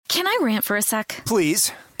Can I rant for a sec?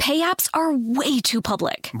 Please. Pay apps are way too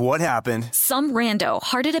public. What happened? Some rando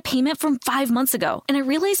hearted a payment from 5 months ago, and I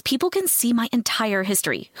realized people can see my entire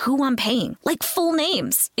history, who I'm paying, like full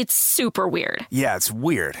names. It's super weird. Yeah, it's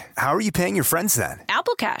weird. How are you paying your friends then?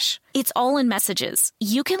 Apple Cash. It's all in messages.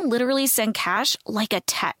 You can literally send cash like a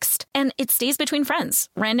text, and it stays between friends.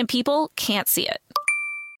 Random people can't see it.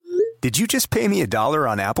 Did you just pay me $1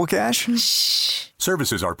 on Apple Cash? Shh.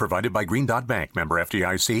 Services are provided by Green Dot Bank. Member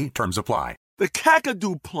FDIC. Terms apply. The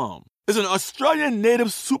Kakadu plum is an Australian native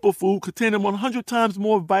superfood containing 100 times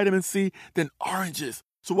more vitamin C than oranges.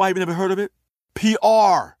 So why have you never heard of it?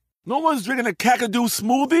 PR. No one's drinking a Kakadu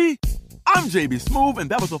smoothie? I'm JB Smooth,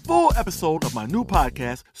 and that was a full episode of my new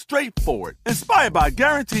podcast, Straightforward, inspired by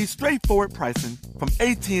guaranteed straightforward pricing from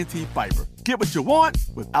AT&T Fiber. Get what you want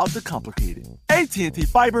without the complicated. AT&T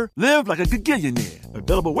Fiber, live like a gigillionaire.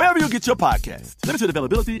 Available wherever you get your podcasts. Limited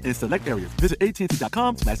availability in select areas. Visit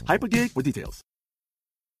AT&T.com/hypergig for details.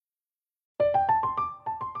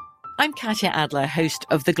 I'm Katya Adler, host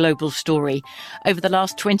of The Global Story. Over the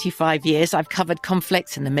last 25 years, I've covered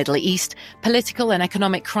conflicts in the Middle East, political and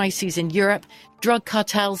economic crises in Europe, drug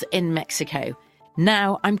cartels in Mexico.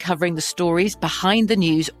 Now I'm covering the stories behind the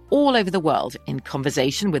news all over the world in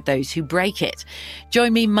conversation with those who break it.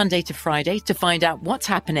 Join me Monday to Friday to find out what's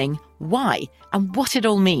happening, why, and what it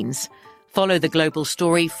all means. Follow The Global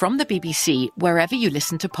Story from the BBC wherever you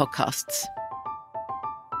listen to podcasts.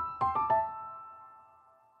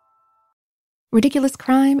 Ridiculous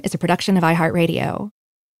Crime is a production of iHeartRadio.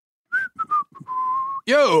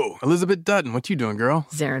 Yo, Elizabeth Dutton, what you doing, girl?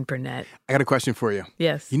 Zarin Burnett. I got a question for you.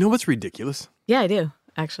 Yes. You know what's ridiculous? Yeah, I do,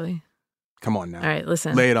 actually. Come on now. All right,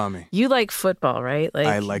 listen. Lay it on me. You like football, right?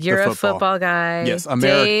 I like you're the a football guy. Yes,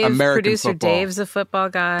 Dave, American producer football. Dave's a football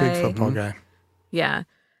guy. Big football guy. Yeah.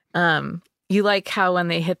 You like how when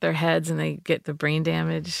they hit their heads and they get the brain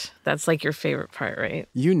damage? That's like your favorite part, right?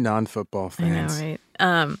 You non-football fans. I know, right?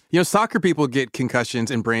 Soccer people get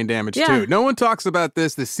concussions and brain damage Yeah. too. No one talks about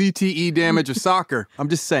this, the CTE damage of soccer. I'm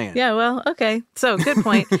just saying. Yeah, well, okay. So good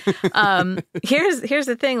point. Here's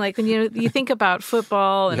the thing. Like when you think about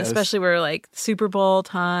football and Yes. especially where like Super Bowl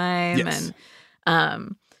time Yes.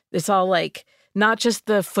 and it's all like not just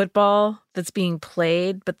the football that's being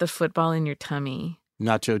played, but the football in your tummy.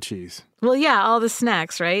 Nacho cheese. Well, yeah, all the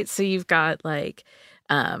snacks, right? So you've got like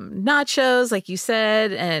nachos, like you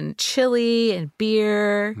said, and chili and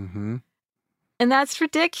beer. Mm-hmm. And that's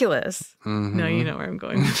ridiculous. Mm-hmm. No, you know where I'm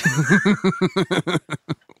going.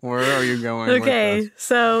 Where are you going? Okay, with this?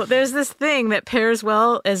 so there's this thing that pairs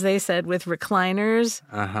well, as they said, with recliners,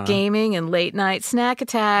 gaming, and late night snack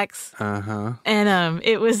attacks. And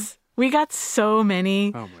we got so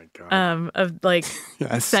many Oh my God. of like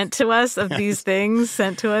Yes. sent to us of these things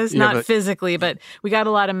sent to us, Yeah, not but- physically, but we got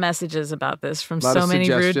a lot of messages about this from Lot so of many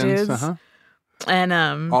rude suggestions, dudes. And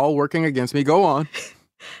All working against me. Go on.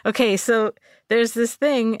 okay, so there's this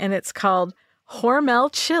thing, and it's called Hormel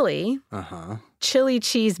Chili Chili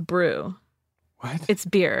Cheese Brew. What? It's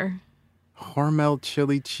beer. Hormel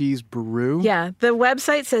chili cheese brew? Yeah, the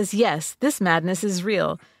website says, yes, this madness is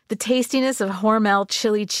real. The tastiness of Hormel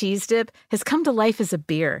chili cheese dip has come to life as a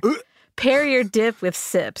beer. Pair your dip with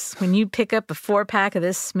sips when you pick up a 4-pack of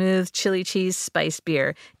this smooth chili cheese spiced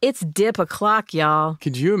beer. It's dip o'clock, y'all.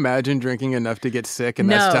 Could you imagine drinking enough to get sick and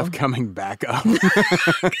No. that stuff coming back up?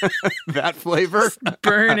 That flavor?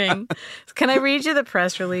 Burning. Can I read you the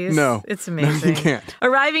press release? No. It's No, amazing. you can't.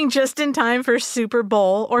 Arriving just in time for Super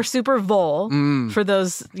Bowl or Super Bowl for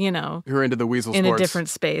those, Who are into the weasel in sports. a different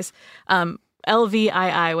space.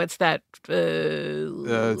 LVII, what's that?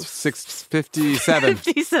 657.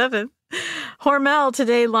 57. Hormel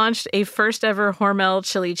today launched a first ever Hormel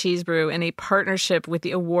chili cheese brew in a partnership with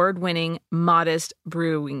the award-winning Modest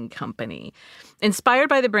Brewing Company. Inspired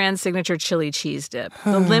by the brand's signature chili cheese dip,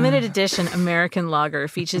 the limited edition American lager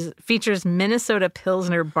features Minnesota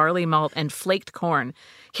Pilsner barley malt and flaked corn.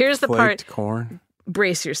 Here's the Flaked part. corn?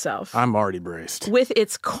 Brace yourself. I'm already braced. With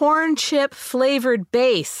its corn chip flavored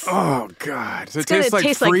base. Oh, God. So it It's gonna tastes like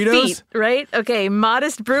taste Fritos? like feet, right? Okay,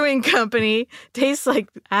 Modest Brewing Company tastes like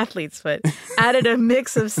athlete's foot. Added a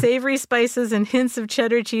mix of savory spices and hints of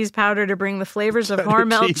cheddar cheese powder to bring the flavors of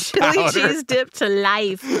Hormel cheese chili powder. cheese dip to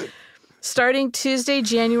life. Starting Tuesday,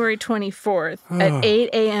 January 24th at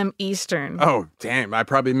 8 a.m. Eastern. Oh, damn. I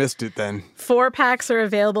probably missed it then. 4-packs are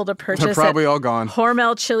available to purchase They're probably all gone.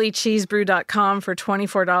 HormelChiliCheeseBrew.com for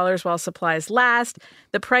 $24 while supplies last.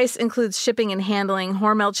 The price includes shipping and handling.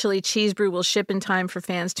 Hormel Chili Cheese Brew will ship in time for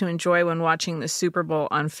fans to enjoy when watching the Super Bowl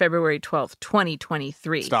on February 12th,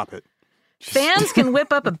 2023. Stop it. Fans can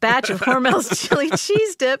whip up a batch of Hormel's chili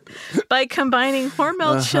cheese dip by combining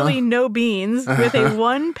Hormel chili no beans with a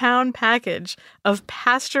 1-pound package of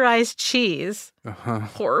pasteurized cheese,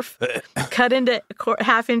 Horf, cut into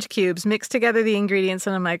half-inch cubes, mix together the ingredients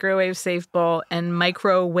in a microwave-safe bowl, and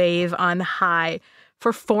microwave on high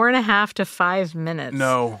for 4.5 to 5 minutes.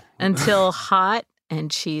 No. Until hot and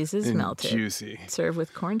cheese is melted. Juicy. Serve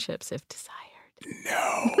with corn chips if desired.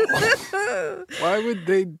 No. Why would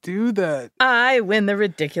they do that? I win the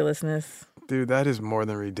ridiculousness. Dude, that is more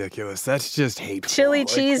than ridiculous. That's just hateful. Chili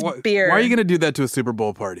cheese beer. Why are you going to do that to a Super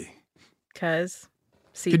Bowl party? Because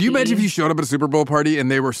Could you imagine if you showed up at a Super Bowl party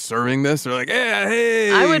and they were serving this? They're like, yeah,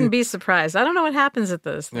 hey. I wouldn't be surprised. I don't know what happens at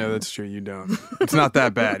those things. Yeah, that's true. You don't. It's not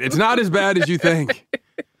that bad. It's not as bad as you think.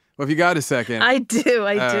 Well, if you got a second. I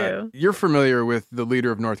do. You're familiar with the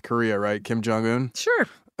leader of North Korea, right? Kim Jong-un? Sure.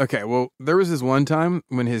 Okay, well, there was this one time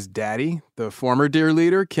when his daddy, the former dear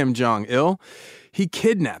leader, Kim Jong-il, he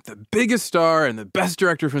kidnapped the biggest star and the best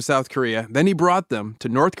director from South Korea. Then he brought them to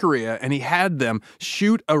North Korea and he had them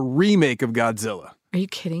shoot a remake of Godzilla. Are you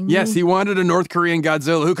kidding me? Yes, he wanted a North Korean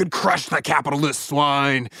Godzilla who could crush the capitalist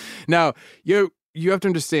swine. Now, you have to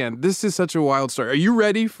understand, this is such a wild story. Are you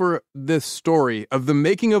ready for this story of the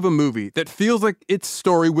making of a movie that feels like its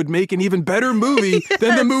story would make an even better movie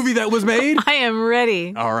than the movie that was made? I am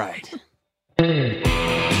ready. All right.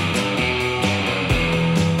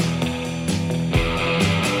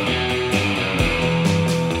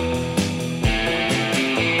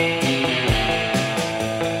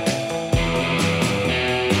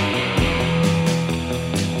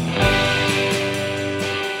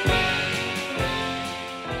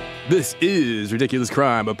 This is Ridiculous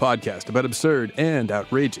Crime, a podcast about absurd and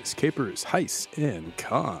outrageous capers, heists, and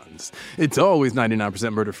cons. It's always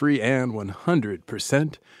 99% murder-free and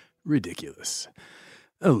 100% ridiculous.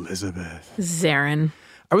 Elizabeth. Zarin.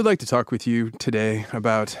 I would like to talk with you today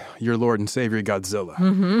about your Lord and Savior, Godzilla.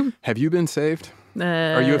 Mm-hmm. Have you been saved?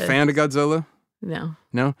 Are you a fan of Godzilla? No.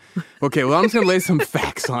 No? Okay, well, I'm just going to lay some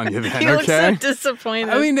facts on you then, You look okay? so disappointed.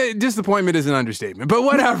 I mean, disappointment is an understatement, but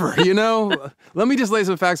whatever, you know? Let me just lay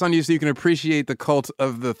some facts on you so you can appreciate the cult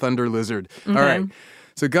of the thunder lizard. Okay. All right.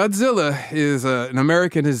 So Godzilla is an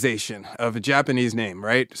Americanization of a Japanese name,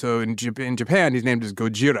 right? So in Japan, he's named as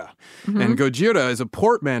Gojira. Mm-hmm. And Gojira is a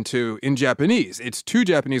portmanteau in Japanese. It's two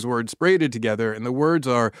Japanese words braided together, and the words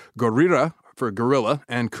are gorira, for gorilla,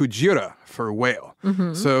 and Kujira for whale.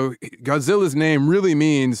 Mm-hmm. So Godzilla's name really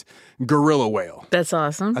means gorilla whale. That's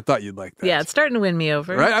awesome. I thought you'd like that. Yeah, it's starting to win me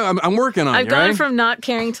over. Right? I'm working on it. I've gone from not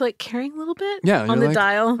caring to caring a little bit on the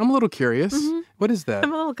dial. I'm a little curious. Mm-hmm. What is that?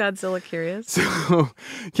 I'm a little Godzilla curious. So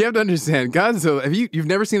you have to understand, Godzilla, you've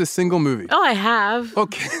never seen a single movie? Oh, I have.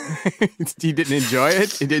 Okay. You didn't enjoy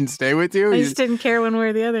it? It didn't stay with you? I just didn't care one way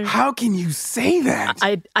or the other. How can you say that?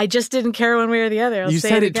 I just didn't care one way or the other. You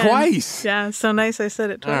said it twice. Yeah, so nice I said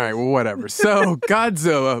it twice. All right, well, whatever. So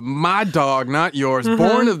Godzilla, my dog, not yours,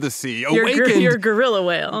 born of the sea, awakened. Your gorilla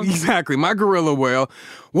whale. Exactly, my gorilla whale.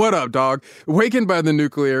 What up, dog? Awakened by the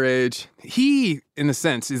nuclear age. He, in a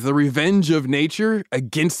sense, is the revenge of nature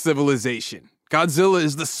against civilization. Godzilla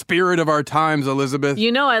is the spirit of our times, Elizabeth.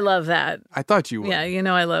 You know I love that. I thought you would. Yeah, you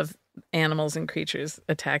know I love animals and creatures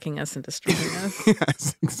attacking us and destroying us.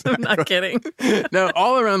 Yes, exactly. I'm not kidding. Now,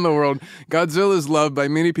 all around the world, Godzilla is loved by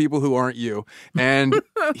many people who aren't you. And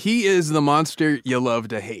he is the monster you love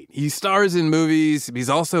to hate. He stars in movies. He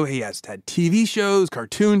has had TV shows,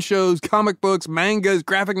 cartoon shows, comic books, mangas,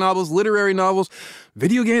 graphic novels, literary novels,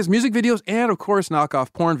 video games, music videos, and, of course,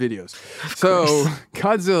 knockoff porn videos. So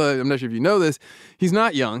Godzilla, I'm not sure if you know this, he's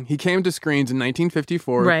not young. He came to screens in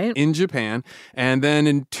 1954 in Japan. And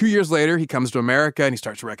then 2 years later, he comes to America and he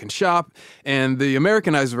starts wrecking shop. And the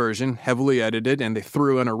Americanized version, heavily edited, and they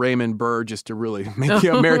threw in a Raymond Burr just to really make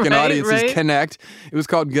the American audiences connect. It was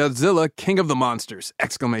called Godzilla, King of the Monsters! !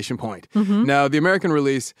 Mm-hmm. Now, the American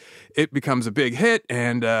release, it becomes a big hit.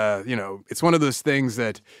 And, it's one of those things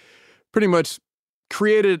that pretty much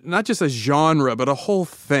created not just a genre, but a whole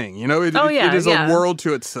thing. It is a world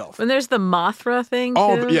to itself. And there's the Mothra thing, too?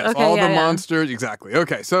 All the monsters. Exactly.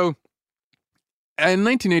 Okay, so in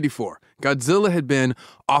 1984, Godzilla had been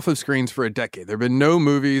off of screens for a decade. There have been no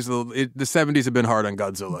movies. The 70s have been hard on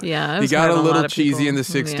Godzilla. Yeah, he got a little cheesy in the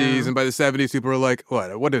 60s, and by the 70s, people were like,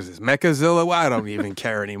 what is this, Mechazilla? Well, I don't even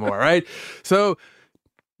care anymore, right? So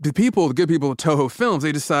the good people of Toho Films,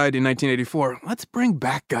 they decide in 1984, let's bring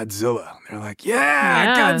back Godzilla. They're like,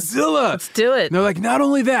 yeah, Godzilla. Let's do it. And they're like, not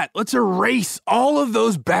only that, let's erase all of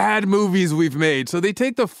those bad movies we've made. So they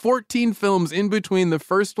take the 14 films in between the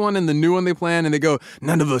first one and the new one they plan, and they go,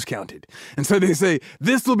 none of those counted. And so they say,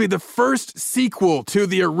 this will be the first sequel to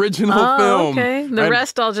the original film. Okay. The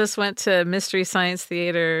rest all just went to Mystery Science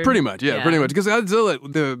Theater. Pretty much, yeah, pretty much. Because Godzilla,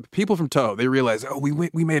 the people from Toho, they realize,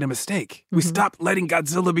 we made a mistake. We stopped letting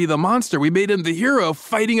Godzilla be the monster. We made him the hero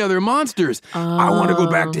fighting other monsters. I want to go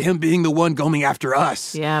back to him being the one going after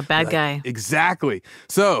us. Yeah, bad guy. Exactly.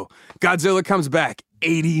 So Godzilla comes back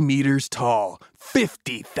 80 meters tall,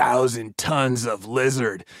 50,000 tons of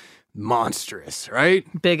lizard. Monstrous, right?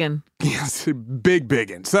 Biggin. Yes,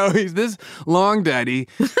 biggin. So he's this long daddy.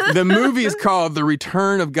 The movie is called The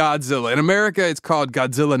Return of Godzilla. In America, it's called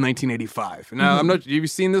Godzilla 1985. Now, have you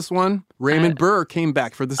seen this one? Raymond Burr came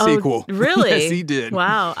back for the sequel. Really? Yes, he did.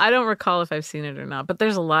 Wow. I don't recall if I've seen it or not, but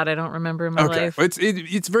there's a lot I don't remember in my life.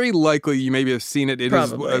 It's very likely you maybe have seen it. It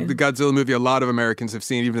Probably. is the Godzilla movie a lot of Americans have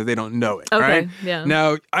seen, even if they don't know it. Okay, right? yeah.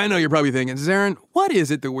 Now, I know you're probably thinking, Zarin, what is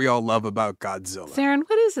it that we all love about Godzilla? Zarin,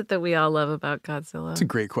 what is it that we all love about Godzilla? It's a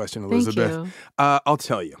great question, Elizabeth. Thank you. I'll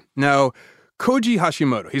tell you. Now, Koji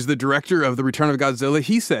Hashimoto, he's the director of The Return of Godzilla.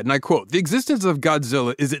 He said, and I quote, "The existence of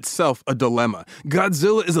Godzilla is itself a dilemma.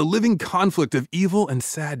 Godzilla is a living conflict of evil and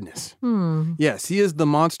sadness." Yes, he is the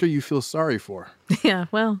monster you feel sorry for. Yeah,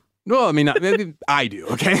 well. Well, I mean, maybe I do,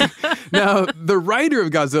 okay? Now, the writer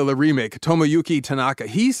of Godzilla remake, Tomoyuki Tanaka,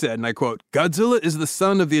 he said, and I quote, "Godzilla is the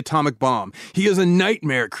son of the atomic bomb. He is a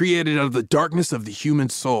nightmare created out of the darkness of the human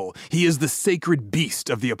soul. He is the sacred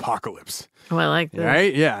beast of the apocalypse." Oh, I like this.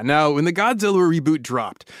 Right? Yeah. Now, when the Godzilla reboot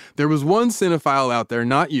dropped, there was one cinephile out there,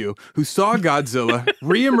 not you, who saw Godzilla,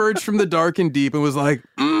 reemerged from the dark and deep and was like,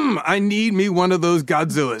 I need me one of those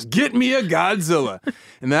Godzillas. Get me a Godzilla.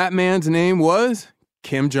 And that man's name was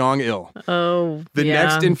Kim Jong-il. Oh, the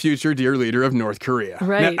next and future dear leader of North Korea.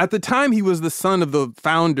 Right. Now, at the time, he was the son of the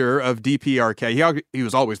founder of DPRK. He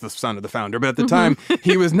was always the son of the founder, but at the time,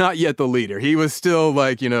 he was not yet the leader. He was still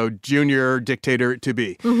junior dictator to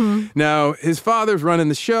be. Now, his father's running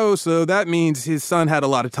the show, so that means his son had a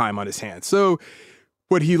lot of time on his hands. So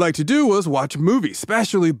what he liked to do was watch movies,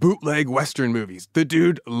 especially bootleg Western movies. The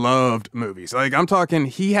dude loved movies. I'm talking,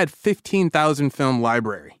 he had 15,000 film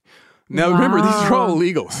library. Now, remember, these are all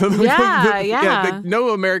illegal. So no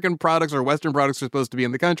American products or Western products are supposed to be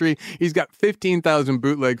in the country. He's got 15,000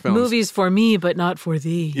 bootleg films. Movies for me, but not for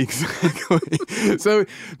thee. Exactly. So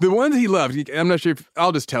the ones he loved, I'm not sure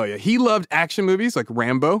I'll just tell you. He loved action movies like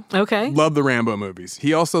Rambo. Okay. Loved the Rambo movies.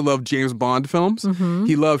 He also loved James Bond films.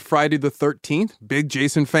 He loved Friday the 13th. Big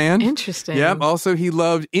Jason fan. Interesting. Yep. Also, he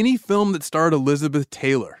loved any film that starred Elizabeth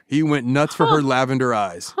Taylor. He went nuts for her lavender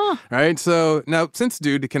eyes. Right? So now, since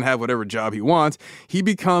dude can have whatever job he wants, he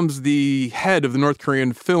becomes the head of the North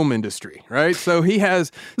Korean film industry, right? So he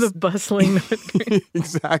has the bustling North Korean.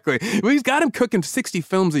 Exactly. Well, he's got him cooking 60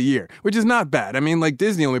 films a year, which is not bad. I mean,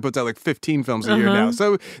 Disney only puts out 15 films a year now.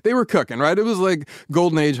 So they were cooking, right? It was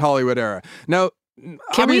Golden Age Hollywood era. Now,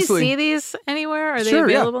 can we see these anywhere? Are they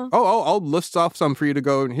available? Yeah. I'll list off some for you to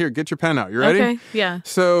go and here, get your pen out. You ready? Okay, yeah.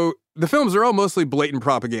 So the films are all mostly blatant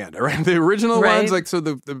propaganda, right? The original ones,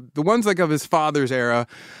 the ones of his father's era,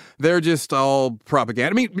 they're just all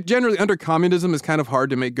propaganda. I mean, generally, under communism, it's kind of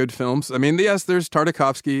hard to make good films. I mean, yes, there's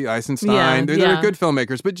Tartakovsky, Eisenstein. They're good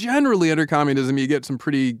filmmakers. But generally, under communism, you get some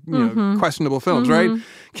pretty questionable films, right?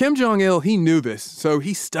 Kim Jong-il, he knew this. So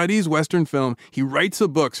he studies Western film. He writes a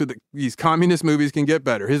book so that these communist movies can get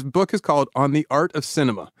better. His book is called On the Art of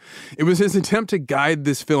Cinema. It was his attempt to guide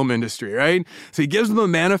this film industry, right? So he gives them a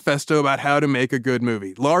manifesto about how to make a good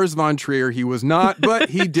movie. Lars von Trier, he was not, but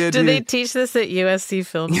he did. Did they teach this at USC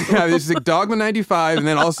Film School? Yeah, there's Dogma 95, and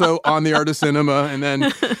then also On the Art of Cinema, and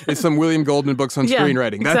then it's some William Goldman books on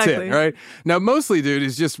screenwriting. That's it, right? Now, mostly, dude,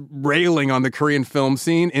 is just railing on the Korean film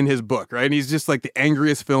scene in his book, right? And he's just the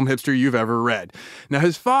angriest film hipster you've ever read. Now,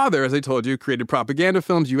 his father, as I told you, created propaganda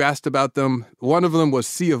films. You asked about them. One of them was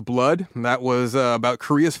Sea of Blood. And that was about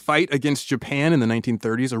Korea's fight against Japan in the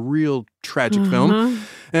 1930s, a real tragic film.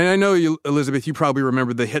 And I know, Elizabeth, you probably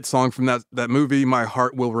remember the hit song from that movie, My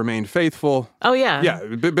Heart Will Remain Faithful. Oh, yeah. Yeah,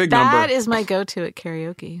 big number. That is my go-to at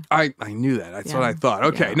karaoke. I knew that. That's what I thought.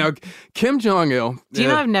 Okay, now, Kim Jong-il. Do you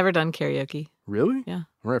know I've never done karaoke? Really? Yeah.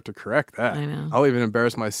 We're going to have to correct that. I know. I'll even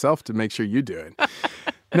embarrass myself to make sure you do it.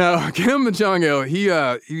 Now, Kim Jong-il,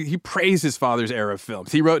 he praised his father's era of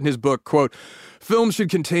films. He wrote in his book, quote, "Films should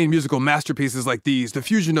contain musical masterpieces like these, the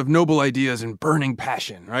fusion of noble ideas and burning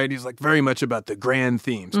passion," right? He's like very much about the grand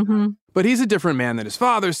themes. Mm-hmm. But he's a different man than his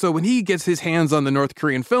father, so when he gets his hands on the North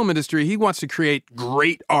Korean film industry, he wants to create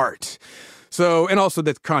great art. So, and also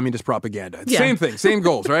that's communist propaganda. Yeah. Same thing, same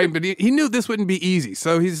goals, right? But he knew this wouldn't be easy.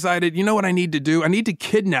 So he decided, you know what I need to do? I need to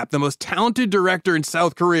kidnap the most talented director in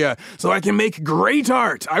South Korea so I can make great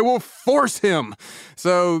art. I will force him.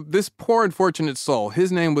 So this poor unfortunate soul,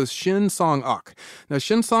 his name was Shin Song-ok. Now,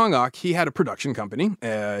 Shin Song-ok, he had a production company.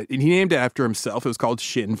 He named it after himself. It was called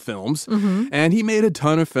Shin Films. Mm-hmm. And he made a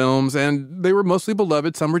ton of films, and they were mostly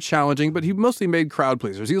beloved. Some were challenging, but he mostly made crowd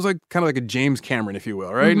pleasers. He was like kind of like a James Cameron, if you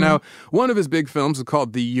will, right? Mm-hmm. Now, one of his big films is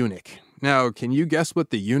called The Eunuch. Now, can you guess what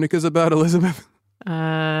The Eunuch is about, Elizabeth?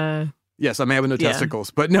 Yes, I may have no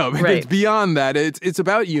testicles, but no, right. It's beyond that. It's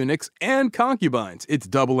about eunuchs and concubines. It's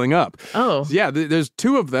doubling up. Oh. Yeah, there's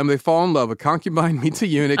two of them. They fall in love. A concubine meets a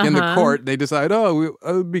eunuch in the court. They decide, it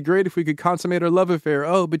would be great if we could consummate our love affair.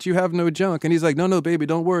 Oh, but you have no junk. And he's like, no, baby,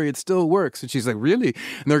 don't worry. It still works. And she's like, really?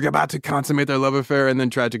 And they're about to consummate their love affair, and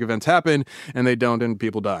then tragic events happen, and they don't, and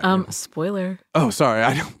people die. Spoiler. Oh, sorry.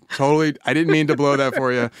 I didn't mean to blow that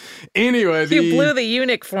for you. Anyway. You blew the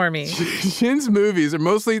eunuch for me. Shin's movies are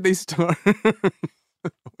mostly, they star... oh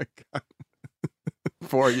my God.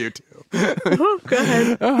 For you two. Oh, go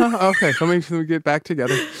ahead. Okay, let me get back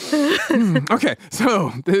together. Okay,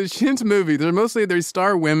 so the Shin's movies, they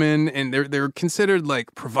star women, and they're considered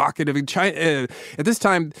like provocative. At this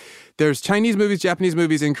time, there's Chinese movies, Japanese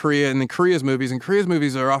movies in Korea, and then Korea's movies. And Korea's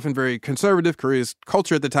movies are often very conservative. Korea's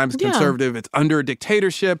culture at the time is conservative. It's under a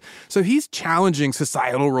dictatorship. So he's challenging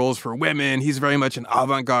societal roles for women. He's very much an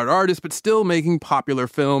avant-garde artist, but still making popular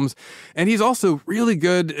films. And he's also really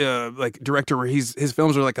good director where his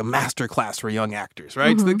films are like a master class for young actors,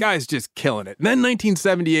 right? Mm-hmm. So the guy's just killing it. And then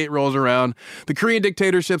 1978 rolls around. The Korean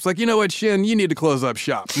dictatorship's like, you know what, Shin, you need to close up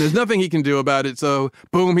shop. And there's nothing he can do about it. So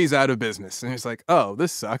boom, he's out of business. And he's like, oh,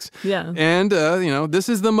 this sucks. Yeah. And, this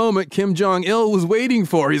is the moment Kim Jong-il was waiting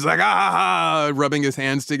for. He's like, rubbing his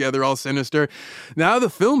hands together all sinister. Now the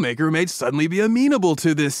filmmaker may suddenly be amenable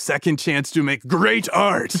to this second chance to make great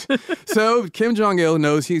art. So Kim Jong-il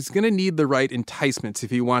knows he's going to need the right enticements if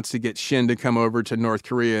he wants to get Shin to come over to North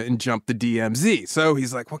Korea and jump the DMZ. So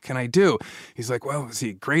he's like, what can I do? He's like, well,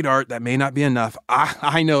 see, great art, that may not be enough.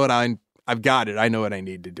 I know what I've got it. I know what I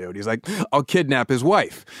need to do. And he's like, I'll kidnap his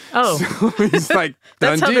wife. Oh. So he's like,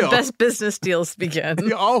 done That's how deal. the best business deals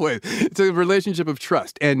begin. Always. It's a relationship of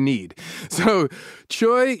trust and need. So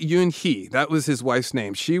Choi Yoon-hee, that was his wife's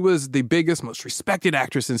name. She was the biggest, most respected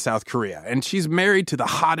actress in South Korea. And she's married to the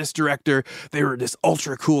hottest director. They were this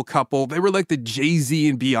ultra cool couple. They were like the Jay-Z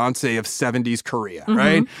and Beyonce of 70s Korea,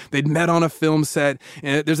 right? They'd met on a film set.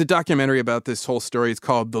 And there's a documentary about this whole story. It's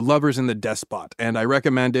called The Lovers and the Despot. And I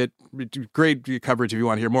recommend it. Great coverage if you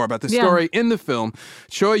want to hear more about the story. In the film,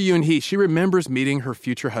 Choi Yoon-hee, she remembers meeting her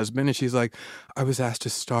future husband, and she's like, I was asked to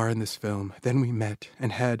star in this film. Then we met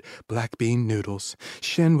and had black bean noodles.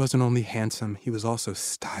 Shin wasn't only handsome, he was also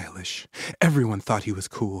stylish. Everyone thought he was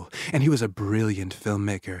cool, and he was a brilliant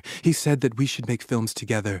filmmaker. He said that we should make films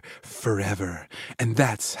together forever, and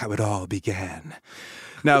that's how it all began.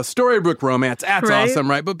 Now, storybook romance, that's awesome,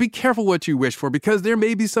 right? But be careful what you wish for, because there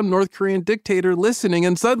may be some North Korean dictator listening,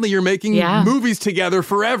 and suddenly you're making movies together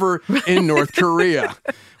forever in North Korea,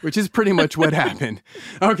 which is pretty much what happened.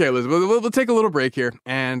 Okay, Elizabeth, we'll take a little break here,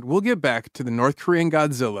 and we'll get back to the North Korean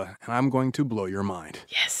Godzilla, and I'm going to blow your mind.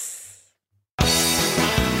 Yes.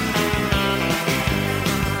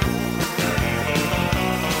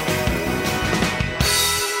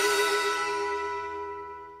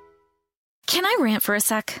 Can I rant for a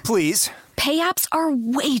sec? Please. Pay apps are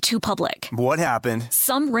way too public. What happened?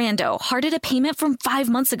 Some rando hearted a payment from 5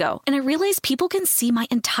 months ago, and I realized people can see my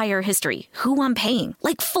entire history, who I'm paying,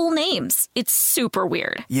 like full names. It's super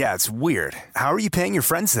weird. Yeah, it's weird. How are you paying your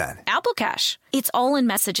friends then? Apple Cash. It's all in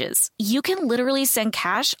messages. You can literally send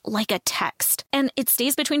cash like a text, and it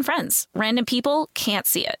stays between friends. Random people can't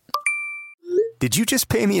see it. Did you just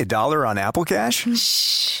pay me $1 on Apple Cash?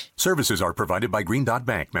 Shh. Services are provided by Green Dot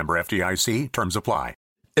Bank. Member FDIC. Terms apply.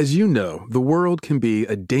 As you know, the world can be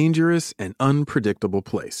a dangerous and unpredictable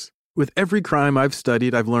place. With every crime I've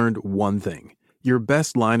studied, I've learned one thing. Your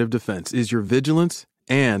best line of defense is your vigilance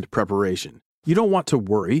and preparation. You don't want to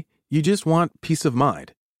worry. You just want peace of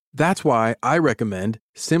mind. That's why I recommend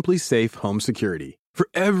Simply Safe Home Security. For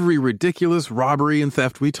every ridiculous robbery and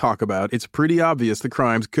theft we talk about, it's pretty obvious the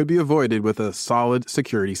crimes could be avoided with a solid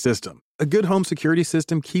security system. A good home security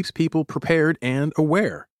system keeps people prepared and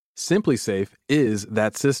aware. Simply Safe is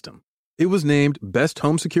that system. It was named Best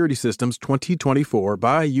Home Security Systems 2024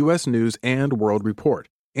 by U.S. News and World Report.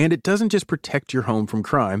 And it doesn't just protect your home from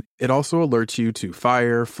crime, it also alerts you to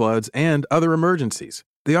fire, floods, and other emergencies.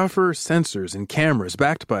 They offer sensors and cameras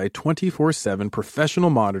backed by 24/7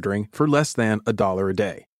 professional monitoring for less than $1 a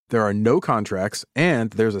day. There are no contracts,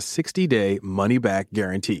 and there's a 60-day money-back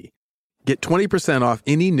guarantee. Get 20% off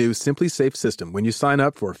any new SimpliSafe system when you sign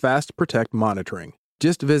up for Fast Protect monitoring.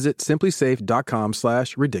 Just visit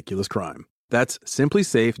simplysafe.com/ridiculouscrime. That's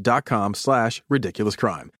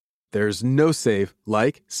simplysafe.com/ridiculouscrime. There's no safe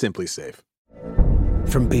like SimpliSafe.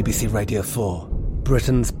 From BBC Radio 4,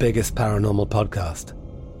 Britain's biggest paranormal podcast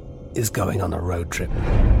is going on a road trip.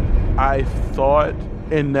 I thought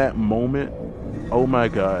in that moment, oh my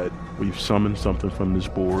God, we've summoned something from this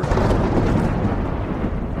board.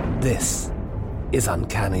 This is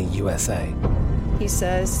Uncanny USA. He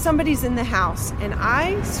says, somebody's in the house, and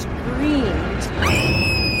I screamed.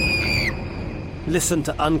 Listen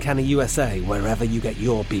to Uncanny USA wherever you get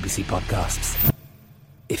your BBC podcasts,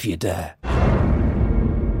 if you dare.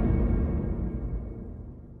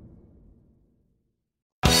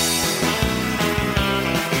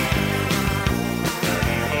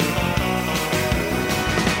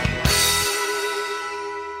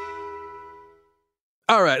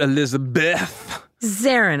 All right, Elizabeth.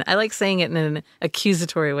 Zarin. I like saying it in an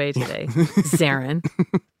accusatory way today. Zarin.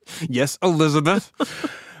 Yes, Elizabeth.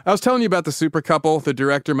 I was telling you about the super couple, the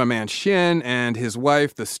director, my man Shin, and his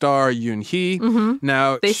wife, the star Yoon-hee. Mm-hmm.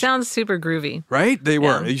 Now, they sound super groovy. Right? They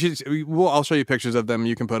were. I'll show you pictures of them.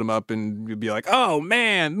 You can put them up and you'll be like, oh,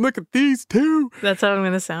 man, look at these two. That's how I'm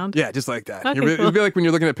going to sound? Yeah, just like that. Okay, It'll be like when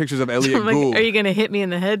you're looking at pictures of Elliot Gould. Are you going to hit me in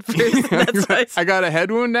the head first? That's why I got a head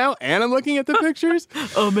wound now, and I'm looking at the pictures.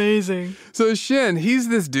 Amazing. So Shin, he's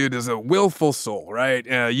this dude who's a willful soul, right?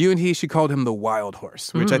 Yoon-hee, she called him the wild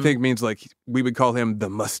horse, which I think means like we would call him the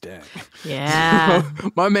Mustang. Yeah.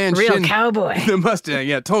 My man Real Shin, cowboy. The Mustang,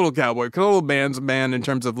 yeah, total cowboy. Total man's man in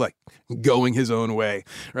terms of like going his own way,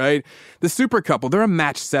 right? The super couple, they're a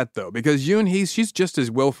match set though, because Yoon-hee, she's just as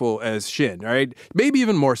willful as Shin, right? Maybe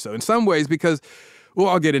even more so in some ways because, well,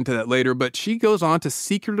 I'll get into that later, but she goes on to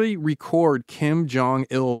secretly record Kim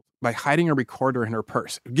Jong-il by hiding a recorder in her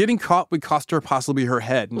purse. Getting caught would cost her possibly her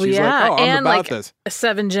head. And she's like, oh, I'm about this.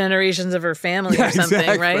 7 generations of her family or something,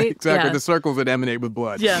 exactly, right? Exactly. Yeah. The circles that emanate with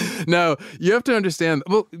blood. Yeah. Now, you have to understand,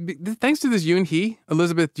 well, thanks to this Yoon-hee,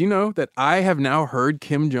 Elizabeth, do you know that I have now heard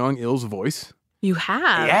Kim Jong-il's voice? You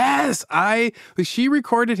have? Yes. She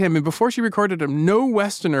recorded him, and before she recorded him, no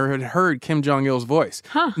Westerner had heard Kim Jong-il's voice.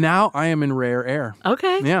 Huh. Now I am in rare air.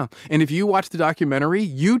 Okay. Yeah. And if you watch the documentary,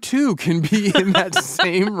 you too can be in that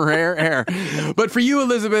same rare air. But for you,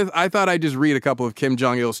 Elizabeth, I thought I'd just read a couple of Kim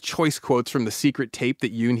Jong-il's choice quotes from the secret tape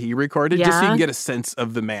that Yoon-hee recorded, just so you can get a sense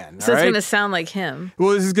of the man. So it's going to sound like him.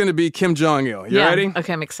 Well, this is going to be Kim Jong-il. You ready?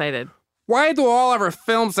 Okay, I'm excited. Why do all of our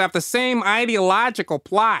films have the same ideological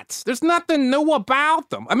plots? There's nothing new about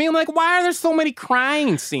them. I mean, like, why are there so many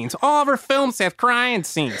crying scenes? All of our films have crying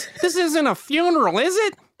scenes. This isn't a funeral, is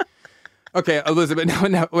it? Okay, Elizabeth,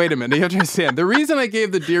 no, wait a minute. You have to understand. The reason I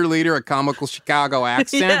gave the dear leader a comical Chicago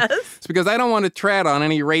accent is because I don't want to tread on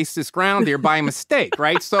any racist ground here by mistake,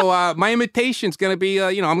 right? So my imitation's going to be,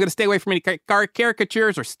 I'm going to stay away from any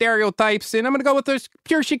caricatures or stereotypes, and I'm going to go with this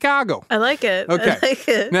pure Chicago. I like it. Okay. I like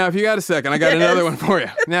it. Now, if you got a second, I got another one for you.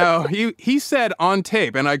 Now, he said on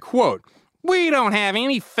tape, and I quote, "We don't have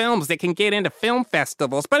any films that can get into film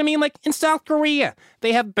festivals, but I mean, like in South Korea,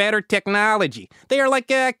 they have better technology. They are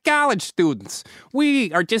like college students.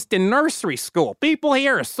 We are just in nursery school. People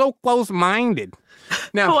here are so close-minded."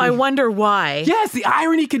 Now, I wonder why. Yes, the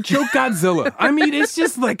irony can choke Godzilla. I mean, it's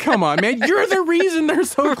just like, come on, man. You're the reason they're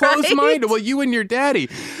so close-minded. Well, you and your daddy.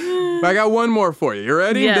 I got one more for you. You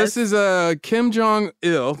ready? Yes. This is Kim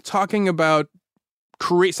Jong-il talking about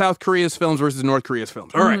South Korea's films versus North Korea's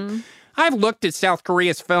films. All right. I've looked at South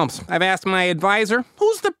Korea's films. I've asked my advisor,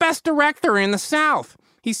 who's the best director in the South?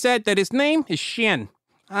 He said that his name is Shin.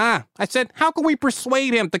 I said, how can we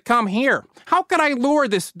persuade him to come here? How could I lure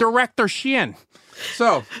this director Shin?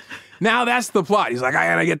 So, now that's the plot. He's like, I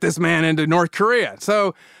gotta get this man into North Korea.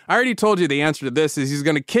 So, I already told you the answer to this is he's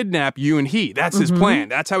gonna kidnap Yoon-hee. That's his plan.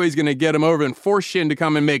 That's how he's gonna get him over and force Shin to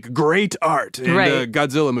come and make great art in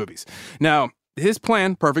Godzilla movies. Now, his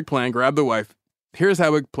plan, perfect plan, grab the wife. Here's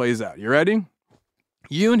how it plays out. You ready?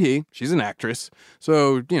 Yoon-hee, she's an actress,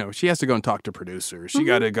 so, she has to go and talk to producers. She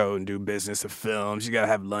got to go and do business of film. She got to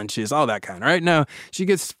have lunches, all that kind, right? Now, she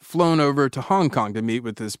gets flown over to Hong Kong to meet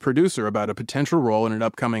with this producer about a potential role in an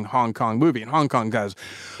upcoming Hong Kong movie. And Hong Kong has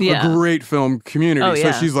a great film community,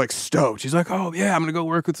 so she's, stoked. She's like, oh, yeah, I'm going to go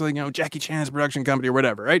work with, Jackie Chan's production company or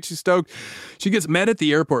whatever, right? She's stoked. She gets met at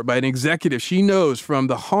the airport by an executive she knows from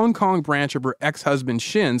the Hong Kong branch of her ex-husband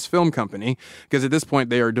Shin's film company, because at this point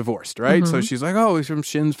they are divorced, right? So she's like, oh, he's from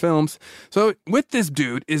Shin's Films. So with this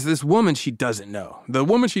dude is this woman she doesn't know. The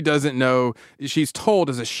woman she doesn't know, she's told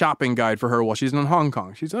as a shopping guide for her while she's in Hong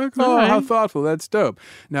Kong. She's like, oh, how thoughtful. That's dope.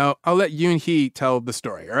 Now, I'll let Yoon-hee tell the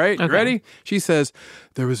story, all right? Okay. You ready? She says,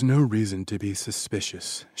 there was no reason to be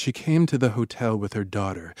suspicious. She came to the hotel with her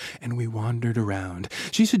daughter, and we wandered around.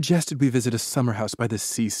 She suggested we visit a summer house by the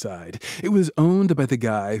seaside. It was owned by the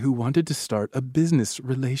guy who wanted to start a business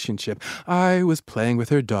relationship. I was playing with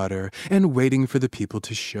her daughter and waiting for the people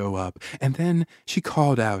to show up. And then she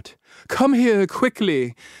called out, come here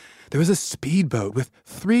quickly. There was a speedboat with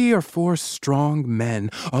 3 or 4 strong men.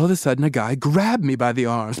 All of a sudden, a guy grabbed me by the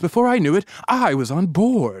arms. Before I knew it, I was on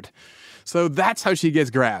board. So that's how she gets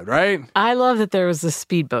grabbed, right? I love that there was a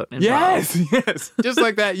speedboat involved. Yes. Just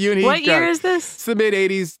like that Yoon-hee. What year is this? It's the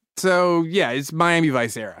mid-'80s. So, yeah, it's Miami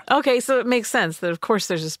Vice era. Okay, so it makes sense that, of course,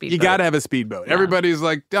 there's a speedboat. You got to have a speedboat. Yeah. Everybody's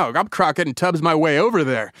like, oh, I'm Crockett and Tubbs my way over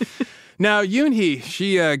there. Now, Yoon-hee,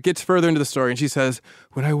 she gets further into the story, and she says,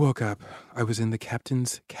 when I woke up, I was in the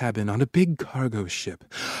captain's cabin on a big cargo ship.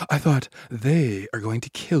 I thought, they are going to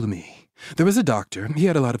kill me. There was a doctor. He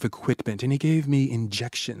had a lot of equipment, and he gave me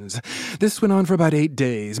injections. This went on for about 8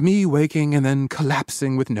 days, me waking and then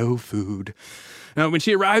collapsing with no food. Now, when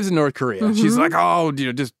she arrives in North Korea, she's like, oh,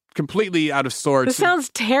 just completely out of sorts. This sounds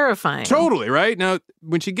terrifying. Totally, right? Now,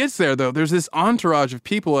 when she gets there, though, there's this entourage of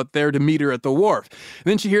people out there to meet her at the wharf.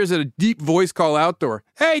 And then she hears a deep voice call out to her,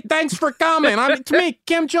 hey, thanks for coming. It's me,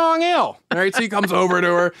 Kim Jong-il. All right, so he comes over to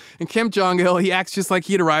her, and Kim Jong-il, he acts just like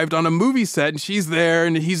he'd arrived on a movie set, and she's there,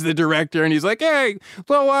 and he's the director, and he's like, hey,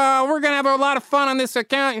 so we're going to have a lot of fun on this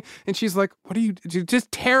account. And she's like, what are you,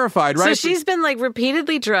 just terrified, right? So she's been,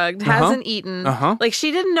 repeatedly drugged, hasn't eaten.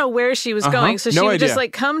 She didn't know where she was going, so she would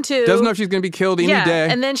just, come to... Doesn't know if she's going to be killed any day.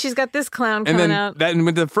 And then she's got this clown coming out. And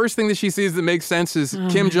the first thing that she sees that makes sense is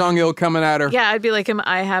Kim Jong-il coming at her. Yeah, I'd be like, am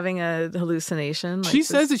I having a hallucination? She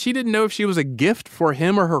says that she didn't know if she was a gift for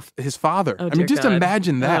him or his father. Oh, I mean, just God.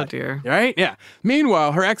 imagine that. Oh, dear. Right? Yeah.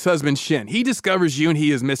 Meanwhile, her ex-husband, Shin, he discovers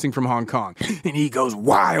Yoon-hee is missing from Hong Kong. And he goes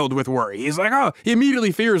wild with worry. He's like, he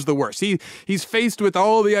immediately fears the worst. He's faced with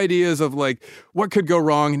all the ideas of, what could go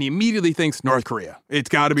wrong, and he immediately thinks North Korea. It's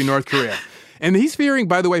got to be North Korea. And he's fearing,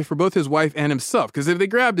 by the way, for both his wife and himself, because if they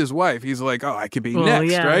grabbed his wife, he's like, I could be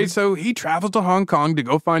next, right? So he travels to Hong Kong to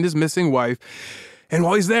go find his missing wife. And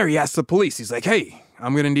while he's there, he asks the police, he's like, hey,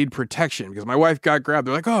 I'm going to need protection because my wife got grabbed.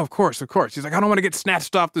 They're like, oh, of course. He's like, I don't want to get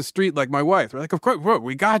snatched off the street like my wife. They're like, of course,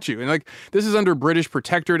 we got you. And this is under British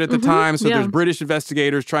protectorate at the time. So there's British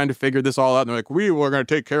investigators trying to figure this all out. And they're like, we were going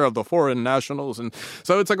to take care of the foreign nationals. And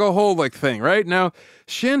so it's like a whole thing, right? Now,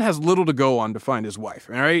 Shin has little to go on to find his wife,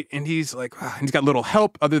 all right? And he's like, he's got little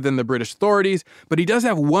help other than the British authorities. But he does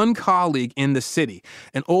have one colleague in the city,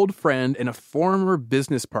 an old friend and a former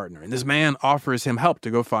business partner. And this man offers him help to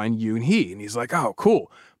go find Yoon-hee. And he's like, oh, cool.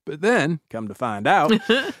 But then, come to find out,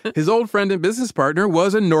 his old friend and business partner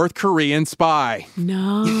was a North Korean spy.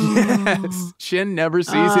 No. Yes. Shin never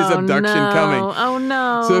sees his abduction coming. Oh,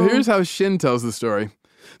 no. So here's how Shin tells the story.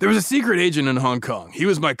 There was a secret agent in Hong Kong. He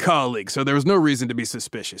was my colleague, so there was no reason to be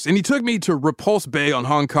suspicious. And he took me to Repulse Bay on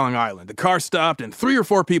Hong Kong Island. The car stopped and 3 or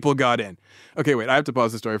 4 people got in. Okay, wait, I have to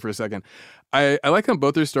pause the story for a second. I like on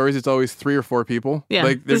both their stories, it's always 3 or 4 people.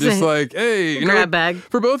 Yeah. They're just like, hey, grab bag.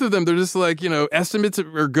 For both of them, they're just like, estimates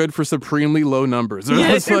are good for supremely low numbers.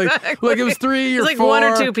 Yeah, it's like it was 3 or 4. It's like 1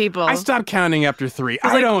 or 2 people. I stopped counting after 3.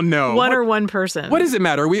 I don't know. One or one person. What does it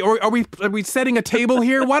matter? Are we setting a table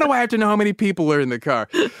here? Why do I have to know how many people are in the car?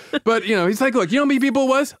 But, he's like, look, you know how many people it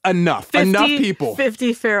was? Enough 50 people.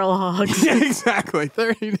 50 feral hogs. Yeah, exactly.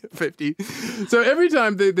 30 to 50. So every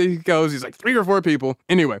time they goes, he's like 3 or 4 people.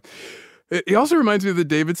 Anyway. He also reminds me of the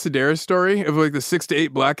David Sedaris story of the 6 to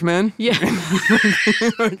 8 black men. Yeah.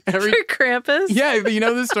 For Krampus? Yeah, you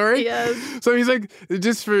know the story? Yes. So he's like,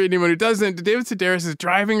 just for anyone who doesn't, David Sedaris is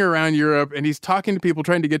driving around Europe and he's talking to people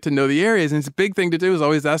trying to get to know the areas. And it's a big thing to do is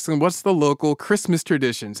always ask them, what's the local Christmas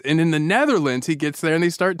traditions? And in the Netherlands, he gets there and they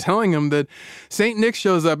start telling him that St. Nick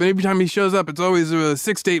shows up. And every time he shows up, it's always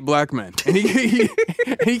 6 to 8 black men. And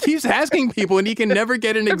he keeps asking people and he can never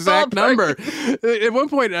get an exact number. At one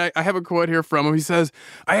point, I have a quote quote here from him. He says,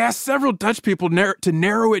 I asked several Dutch people to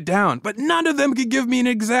narrow it down, but none of them could give me an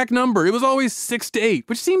exact number. It was always 6 to 8,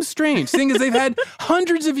 which seems strange, seeing as they've had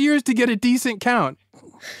hundreds of years to get a decent count.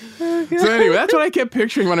 So anyway, that's what I kept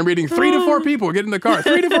picturing when I'm reading 3 to 4 people get in the car.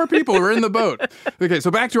 3 to 4 people were in the boat. Okay,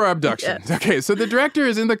 so back to our abduction. Yes. Okay, so the director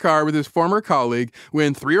is in the car with his former colleague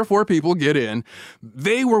when 3 or 4 people get in.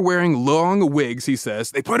 They were wearing long wigs, he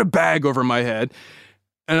says. They put a bag over my head.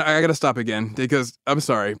 And I got to stop again because I'm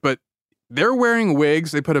sorry, but they're wearing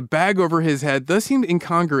wigs. They put a bag over his head. Does seem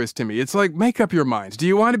incongruous to me. It's like, make up your minds. Do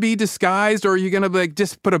you want to be disguised or are you going to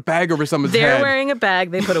just put a bag over someone's head? They're wearing a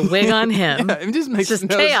bag. They put a wig on him. Yeah, it just makes it's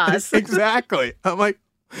just chaos. Exactly. I'm like,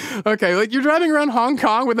 okay, like you're driving around Hong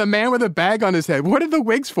Kong with a man with a bag on his head. What are the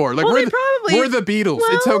wigs for? Like, we're the Beatles.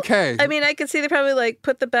 Well, it's okay. I mean, I could see they probably like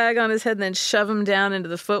put the bag on his head and then shove him down into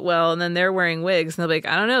the footwell, and then they're wearing wigs. And they're like,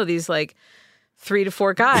 I don't know, these like 3 to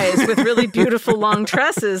 4 guys with really beautiful long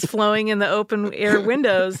tresses flowing in the open air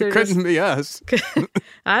windows. It couldn't be us.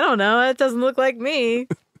 I don't know. It doesn't look like me.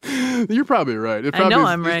 You're probably right. I know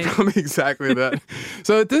I'm right. It's probably exactly that.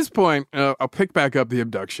 So at this point, I'll pick back up the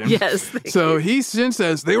abduction. Yes. So Shin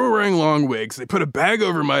says they were wearing long wigs. They put a bag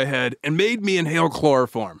over my head and made me inhale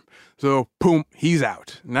chloroform. So, boom, he's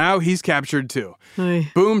out. Now he's captured too. Oy.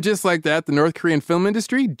 Boom, just like that, the North Korean film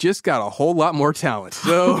industry just got a whole lot more talent.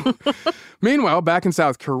 So, meanwhile, back in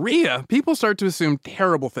South Korea, people start to assume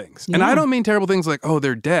terrible things. Yeah. And I don't mean terrible things like, oh,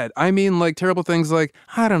 they're dead. I mean like terrible things like,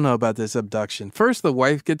 I don't know about this abduction. First, the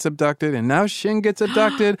wife gets abducted, and now Shin gets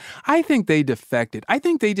abducted. I think they defected. I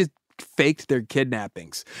think they just faked their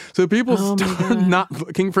kidnappings. So people start not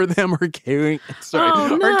looking for them or caring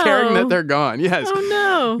that they're gone. Yes. Oh,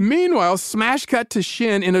 no. Meanwhile, smash cut to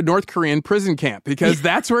Shin in a North Korean prison camp because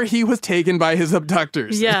that's where he was taken by his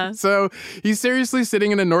abductors. Yeah. So he's seriously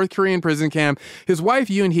sitting in a North Korean prison camp. His wife,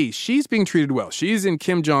 Yoon-hee, she's being treated well. She's in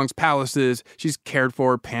Kim Jong's palaces. She's cared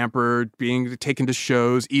for, pampered, being taken to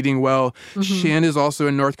shows, eating well. Mm-hmm. Shin is also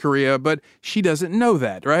in North Korea, but she doesn't know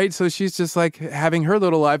that, right? So she's just like having her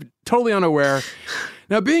little life, totally unaware.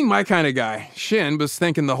 Now, being my kind of guy, Shin was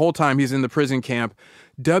thinking the whole time he's in the prison camp,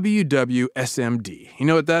 WWSMD. You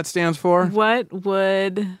know what that stands for? What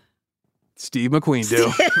would Steve McQueen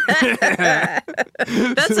do?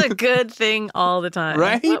 That's a good thing all the time.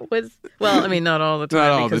 Right? Well, I mean, not all the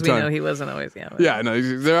time because we know he wasn't always. Yeah, no,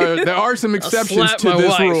 there are some exceptions to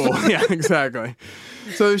this rule. Yeah, exactly.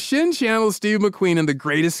 So Shin channels Steve McQueen in The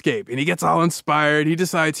Great Escape, and he gets all inspired. He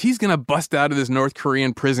decides he's going to bust out of this North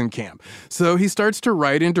Korean prison camp. So he starts to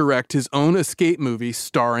write and direct his own escape movie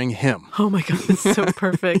starring him. Oh my God, that's so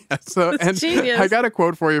perfect. That's genius. I got a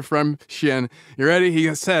quote for you from Shin. You ready?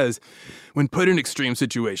 He says, when put in extreme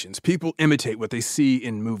situations, people imitate what they see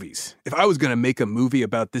in movies. If I was going to make a movie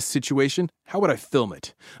about this situation, how would I film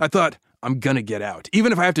it? I thought, I'm gonna get out,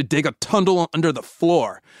 even if I have to dig a tunnel under the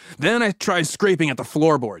floor. Then I tried scraping at the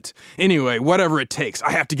floorboards. Anyway, whatever it takes,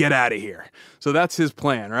 I have to get out of here. So that's his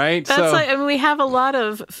plan, right? We have a lot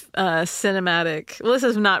of cinematic. Well, this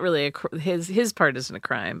is not really his part isn't a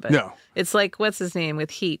crime, but no. It's like what's his name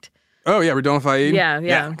with Heat. Oh, yeah, Radon Fahid?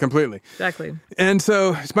 Yeah, completely. Exactly. And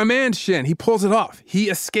so it's my man Shin. He pulls it off. He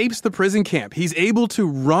escapes the prison camp. He's able to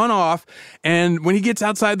run off, and when he gets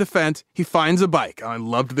outside the fence, he finds a bike. Oh, I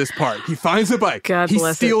loved this part. He finds a bike. God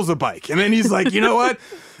bless he steals a bike. And then he's like, you know what?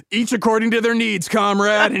 Each according to their needs,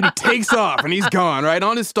 comrade. And he takes off, and he's gone, right?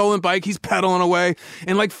 On his stolen bike, he's pedaling away.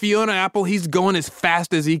 And like Fiona Apple, he's going as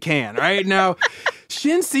fast as he can, right? Now,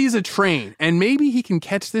 Shin sees a train, and maybe he can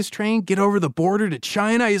catch this train, get over the border to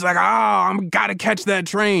China. He's like, I'm gotta catch that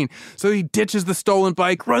train. So he ditches the stolen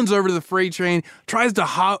bike, runs over to the freight train, tries to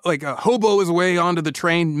hobo his way onto the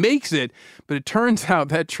train, makes it, but it turns out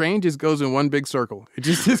that train just goes in one big circle. It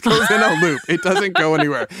just goes in a loop. It doesn't go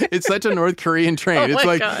anywhere. It's such a North Korean train. It's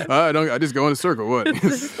like, I just go in a circle. What?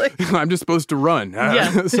 I'm just supposed to run.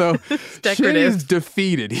 So Shin is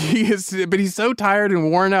defeated. But he's so tired and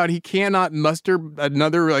worn out, he cannot muster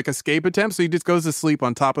another escape attempt, so he just goes to sleep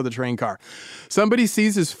on top of the train car. Somebody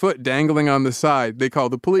sees his foot dangling on the side. They call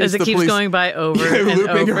the police. As it keeps going by over and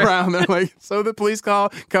looping over. around. They're like, so the police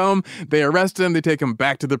come, they arrest him, they take him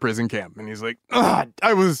back to the prison camp. And he's like,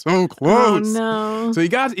 I was so close. Oh, no. So he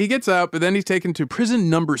gets out, but then he's taken to prison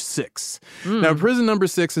number 6. Now, prison number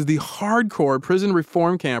 6 is the hardcore prison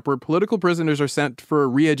reform camp where political prisoners are sent for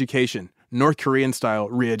re-education. North Korean style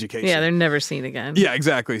re-education. Yeah, they're never seen again. Yeah,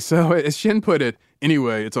 exactly. So as Shin put it,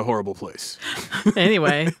 Anyway, it's a horrible place.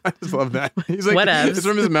 Anyway. I just love that. He's like, Whatevs. it's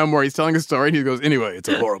from his memoir. He's telling a story and he goes, anyway, it's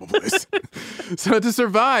a horrible place. So to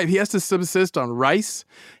survive, he has to subsist on rice,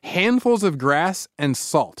 handfuls of grass, and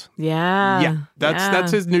salt. Yeah.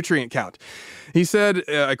 That's his nutrient count. He said,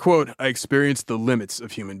 I quote, I experienced the limits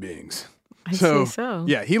of human beings. I see so.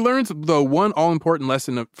 Yeah, he learns the one all-important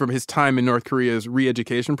lesson from his time in North Korea's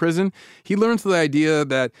re-education prison. He learns the idea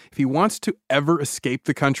that if he wants to ever escape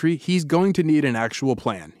the country, he's going to need an actual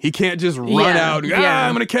plan. He can't just run out and,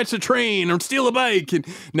 I'm going to catch a train or steal a bike. And,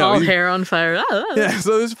 no, hair on fire. Yeah,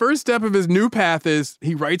 so his first step of his new path is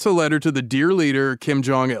he writes a letter to the dear leader, Kim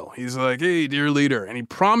Jong-il. He's like, hey, dear leader. And he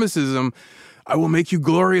promises him, I will make you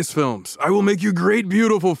glorious films. I will make you great,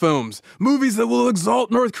 beautiful films. Movies that will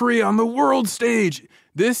exalt North Korea on the world stage.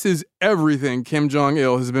 This is everything Kim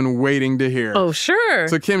Jong-il has been waiting to hear. Oh, sure.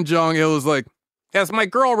 So Kim Jong-il is like, As my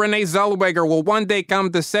girl Renee Zellweger will one day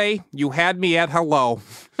come to say, you had me at hello.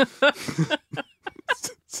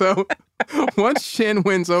 So once Shin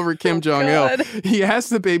wins over Kim Jong-il, he asks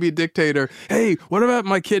the baby dictator, hey, what about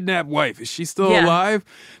my kidnapped wife? Is she still alive?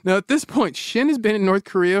 Now, at this point, Shin has been in North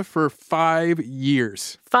Korea for 5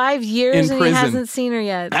 years. 5 years and he hasn't seen her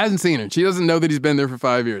yet. Hasn't seen her. She doesn't know that he's been there for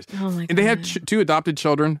 5 years. Oh my God. And they have two adopted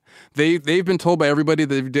children. They've been told by everybody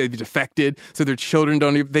that they've defected, so their children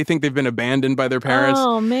they think they've been abandoned by their parents.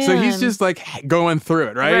 Oh, man. So he's just like going through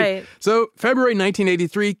it, right? Right. So February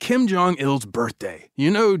 1983, Kim Jong-il's birthday. You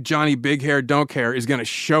know Johnny Big Hair Don't Care is going to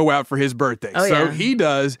show out for his birthday. Oh, so yeah. he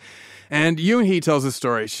does. And Yoon-hee tells a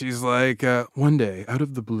story. She's like, one day, out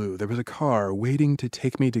of the blue, there was a car waiting to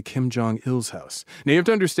take me to Kim Jong-il's house. Now, you have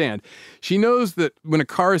to understand, she knows that when a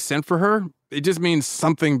car is sent for her, it just means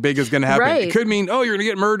something big is going to happen. Right. It could mean, oh, you're going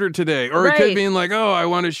to get murdered today. Or it could mean like, oh, I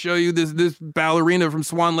want to show you this ballerina from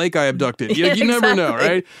Swan Lake I abducted. You never know,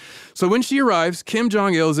 right? So when she arrives, Kim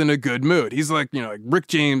Jong-il's in a good mood. He's like, like Rick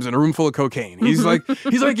James in a room full of cocaine. He's like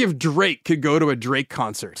if Drake could go to a Drake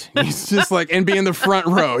concert. He's just like, and be in the front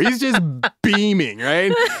row. He's just beaming,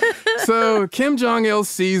 right? So Kim Jong-il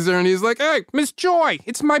sees her and he's like, hey, Miss Joy,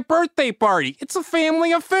 it's my birthday party. It's a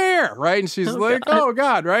family affair. right? And she's oh,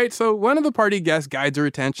 God, right? So one of the party guests guides her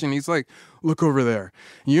attention. He's like, look over there.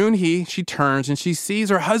 Yoon-hee, she turns and she sees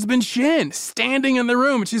her husband Shin standing in the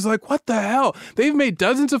room. And she's like, what the hell? They've made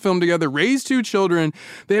dozens of films together, raised 2 children.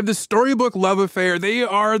 They have this storybook love affair. They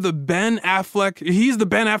are the Ben Affleck. He's the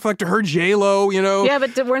Ben Affleck to her J-Lo, Yeah,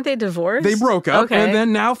 but weren't they divorced? They broke up. Okay. And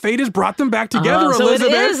then now fate has brought them back together, so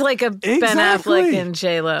Elizabeth. it is like a Ben Affleck and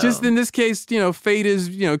J-Lo. Just in this case, fate is,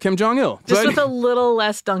 Kim Jong-il. Just with a little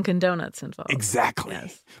less Dunkin' Donuts involved. Exactly.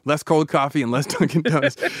 Yes. Less cold coffee and less Dunkin'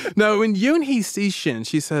 Donuts. Now, when Yoon-hee sees Shin,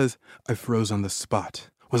 she says, I froze on the spot.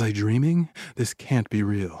 Was I dreaming? This can't be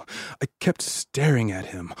real. I kept staring at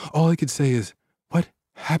him. All I could say is, what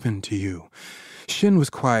happened to you? Shin was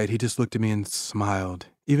quiet. He just looked at me and smiled.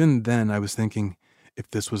 Even then, I was thinking, if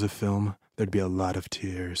this was a film, there'd be a lot of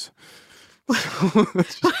tears.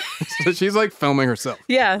 So she's like filming herself.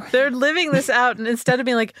 Yeah, they're living this out, and instead of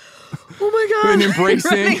being like, oh my God. And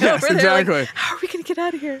embracing. Yes, exactly. Like, how are we going to get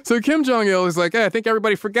out of here? So Kim Jong-il is like, hey, I think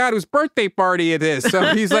everybody forgot whose birthday party it is.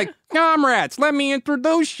 So he's like, comrades, let me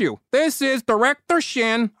introduce you. This is Director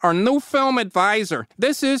Shin, our new film advisor.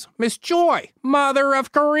 This is Miss Joy, mother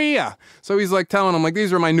of Korea. So he's like telling them, like,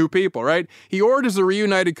 these are my new people, right? He orders the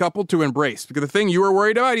reunited couple to embrace because the thing you were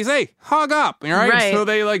worried about, he's, hey, hug up, all right? Right. So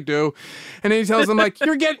they like do. And then he tells them, like,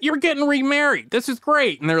 you're getting remarried. This is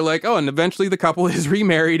great. And they're like, oh, and eventually the couple is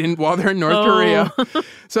remarried and while they're in North Korea.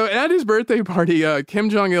 So at his birthday party, Kim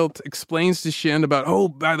Jong-il explains to Shin about, oh,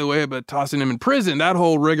 by the way, about tossing him in prison, that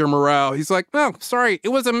whole rigmarole. He's like, oh, sorry, it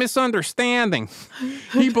was a misunderstanding.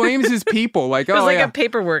 He blames his people. Like, it was like a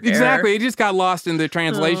paperwork Exactly. error. He just got lost in the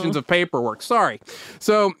translations of paperwork. Sorry.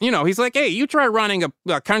 So, he's like, hey, you try running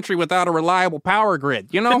a country without a reliable power grid,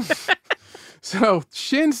 So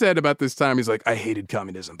Shin said about this time, he's like, I hated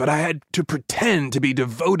communism, but I had to pretend to be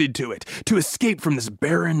devoted to it, to escape from this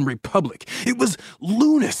barren republic. It was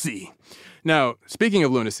lunacy. Now, speaking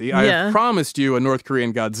of lunacy, I have promised you a North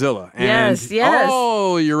Korean Godzilla. And, yes.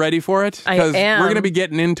 Oh, you ready for it? I am. Because we're going to be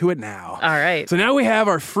getting into it now. All right. So now we have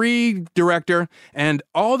our free director and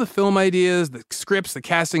all the film ideas, the scripts, the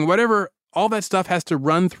casting, whatever, all that stuff has to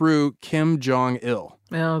run through Kim Jong-il.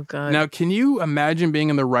 Oh, God. Now, can you imagine being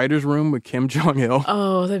in the writer's room with Kim Jong-il?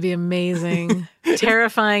 Oh, that'd be amazing.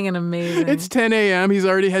 Terrifying and amazing. It's 10 a.m. He's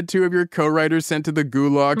already had 2 of your co-writers sent to the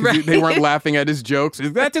gulag because they weren't laughing at his jokes.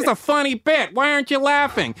 That's just a funny bit. Why aren't you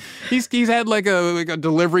laughing? He's had like a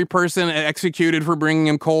delivery person executed for bringing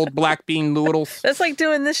him cold black bean noodles. That's like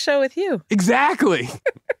doing this show with you. Exactly.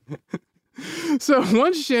 So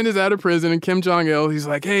once Shin is out of prison and Kim Jong-il, he's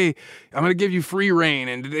like, hey, I'm going to give you free reign.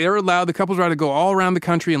 And the couple's allowed to go all around the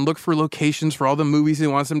country and look for locations for all the movies he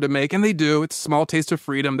wants them to make. And they do. It's a small taste of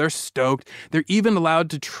freedom. They're stoked. They're even allowed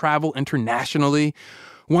to travel internationally.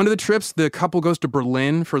 One of the trips, the couple goes to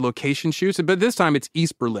Berlin for location shoots, but this time it's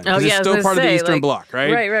East Berlin. Oh, yeah, it's still part of the Eastern Bloc,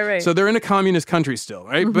 right? Right. So they're in a communist country still,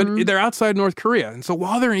 right? Mm-hmm. But they're outside North Korea. And so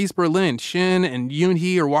while they're in East Berlin, Shin and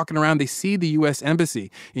Yoon-hee are walking around. They see the U.S. Embassy.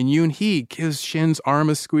 And Yoon-hee gives Shin's arm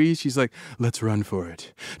a squeeze. She's like, let's run for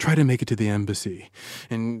it. Try to make it to the embassy.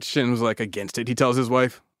 And Shin was like against it. He tells his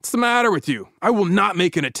wife, what's the matter with you? I will not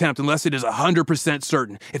make an attempt unless it is 100%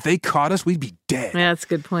 certain. If they caught us, we'd be dead. Yeah, that's a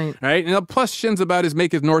good point. Right? And plus, Shin's about to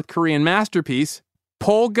make his North Korean masterpiece,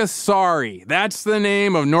 Pulgasari. That's the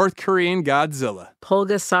name of North Korean Godzilla.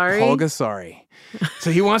 Pulgasari? So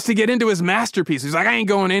he wants to get into his masterpiece. He's like, I ain't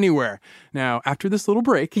going anywhere. Now, after this little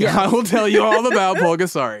break, I will tell you all about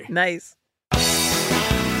Pulgasari. Nice.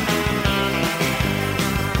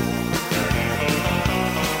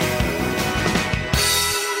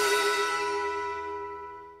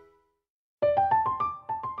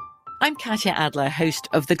 I'm Katya Adler, host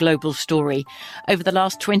of The Global Story. Over the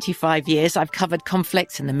last 25 years, I've covered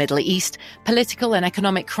conflicts in the Middle East, political and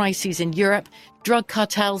economic crises in Europe, drug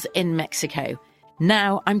cartels in Mexico.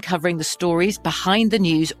 Now I'm covering the stories behind the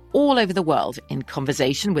news all over the world in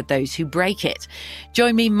conversation with those who break it.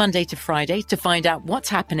 Join me Monday to Friday to find out what's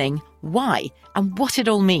happening, why, and what it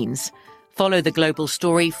all means. Follow The Global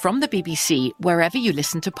Story from the BBC wherever you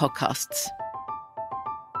listen to podcasts.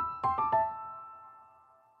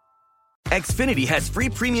 Xfinity has free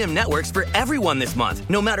premium networks for everyone this month,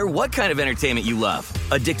 no matter what kind of entertainment you love.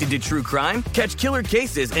 Addicted to true crime? Catch killer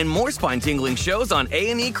cases and more spine-tingling shows on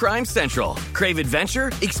A&E Crime Central. Crave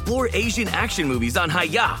adventure? Explore Asian action movies on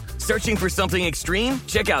Hayya. Searching for something extreme?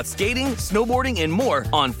 Check out skating, snowboarding, and more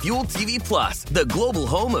on Fuel TV Plus, the global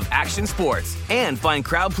home of action sports. And find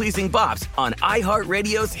crowd-pleasing bops on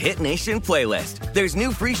iHeartRadio's Hit Nation playlist. There's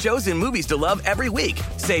new free shows and movies to love every week.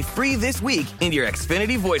 Say free this week in your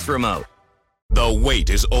Xfinity voice remote. The wait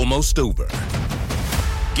is almost over.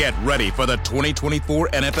 Get ready for the 2024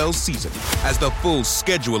 NFL season as the full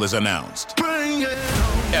schedule is announced.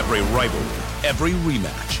 Every rivalry, every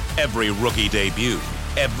rematch, every rookie debut,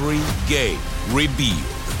 every game revealed.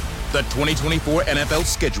 The 2024 NFL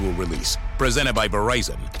schedule release, presented by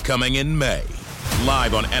Verizon, coming in May.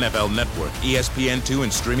 Live on NFL Network, ESPN2,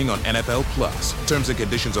 and streaming on NFL Plus. Terms and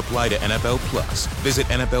conditions apply to NFL Plus. Visit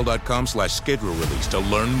NFL.com/schedule release to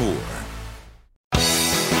learn more.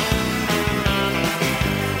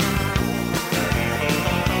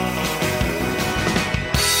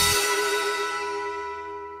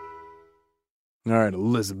 All right,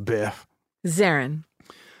 Elizabeth. Zarin.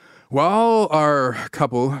 While our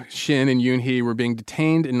couple, Shin and Yoon-hee, were being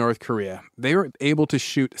detained in North Korea, they were able to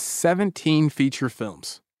shoot 17 feature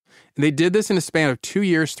films. And they did this in a span of 2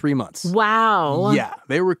 years, 3 months. Wow. Yeah,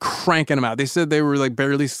 they were cranking them out. They said they were like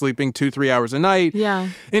barely sleeping 2-3 hours a night. Yeah.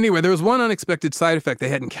 Anyway, there was one unexpected side effect they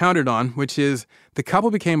hadn't counted on, which is the couple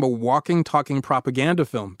became a walking, talking propaganda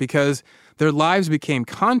film because their lives became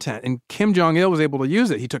content, and Kim Jong-il was able to use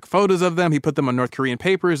it. He took photos of them. He put them on North Korean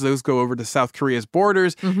papers. Those go over to South Korea's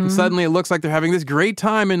borders. Mm-hmm. And suddenly it looks like they're having this great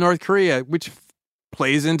time in North Korea, which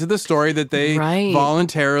plays into the story that they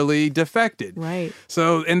voluntarily defected. Right.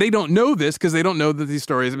 So, and they don't know this because they don't know that these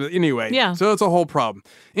stories, but anyway. Yeah. So it's a whole problem.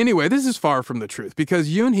 Anyway, this is far from the truth because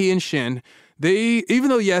Yoon-hee and Shin, they, even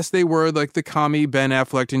though, yes, they were like the commie Ben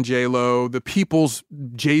Affleck and J-Lo, the people's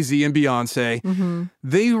Jay-Z and Beyonce,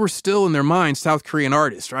 they were still in their minds South Korean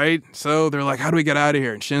artists, right? So they're like, how do we get out of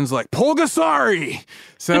here? And Shin's like, Pulgasari!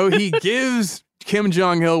 So he gives Kim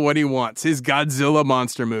Jong-il what he wants, his Godzilla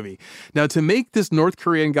monster movie. Now, to make this North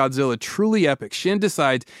Korean Godzilla truly epic, Shin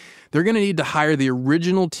decides they're going to need to hire the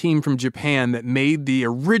original team from Japan that made the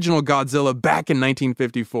original Godzilla back in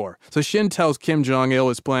 1954. So Shin tells Kim Jong-il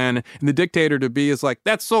his plan, and the dictator-to-be is like,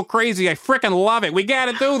 that's so crazy, I freaking love it, we got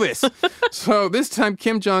to do this. So this time,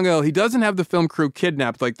 Kim Jong-il, he doesn't have the film crew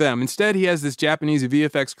kidnapped like them. Instead, he has this Japanese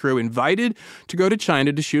VFX crew invited to go to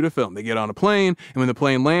China to shoot a film. They get on a plane, and when the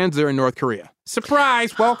plane lands, they're in North Korea.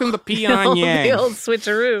 Surprise! Welcome to Pyongyang. The old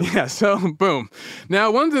switcheroo. Yeah, so boom.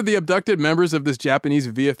 Now, one of the abducted members of this Japanese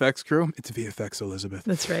VFX crew, it's VFX, Elizabeth.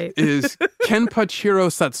 That's right. Is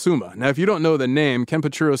Kenpachiro Satsuma. Now, if you don't know the name,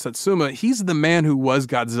 Kenpachiro Satsuma, he's the man who was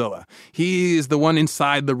Godzilla. He is the one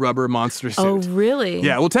inside the rubber monster suit. Oh, really?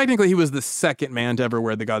 Yeah, well, technically, he was the second man to ever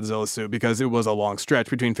wear the Godzilla suit because it was a long stretch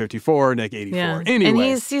between 54 and like 84. Yeah.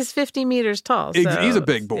 Anyway. And he's 50 meters tall. So he's a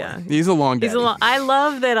big boy. Yeah. He's a long daddy. I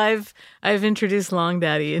love that I've introduced long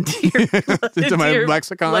daddy into your, my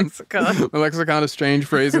lexicon. My lexicon of strange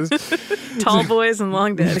phrases. Tall boys and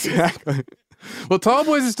long daddy. Exactly. Well, tall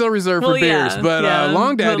boys is still reserved for bears, but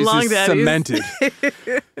long daddies is cemented.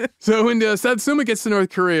 So when Satsuma gets to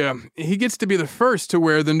North Korea, he gets to be the first to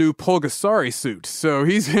wear the new Pulgasari suit. So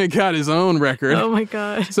he's got his own record. Oh, my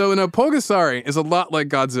God. So Pulgasari is a lot like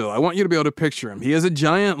Godzilla. I want you to be able to picture him. He is a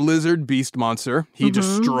giant lizard beast monster. He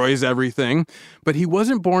destroys everything. But he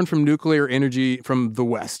wasn't born from nuclear energy from the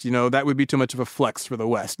West. You know, that would be too much of a flex for the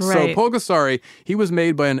West. Right. So Pulgasari, he was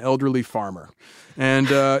made by an elderly farmer.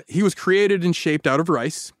 And he was created and shaped out of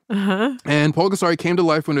rice. And Pulgasari came to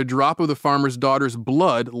life when a drop of the farmer's daughter's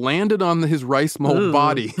blood landed on his rice mold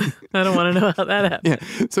body. I don't want to know how that happened.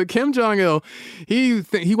 Yeah. So Kim Jong-il, he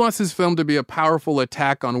wants his film to be a powerful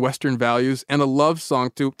attack on Western values and a love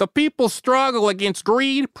song to the people's struggle against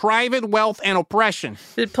greed, private wealth, and oppression.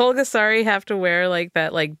 Did Pulgasari have to wear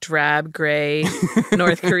that drab gray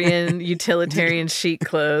North Korean utilitarian chic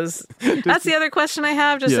clothes? That's the other question I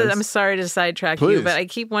have. I'm sorry to sidetrack you, but I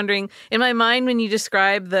keep wondering, in my mind, when you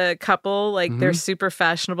describe the couple, they're super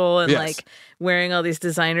fashionable and wearing all these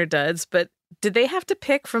designer duds, but did they have to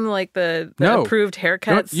pick from the approved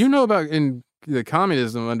haircuts? You know about in the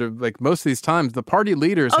communism under most of these times, the party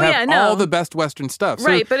leaders have all the best Western stuff. So,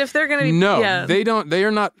 right, but if they're going to be... they don't. They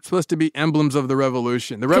are not supposed to be emblems of the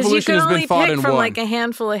revolution. The revolution has been fought and won. you can only pick from a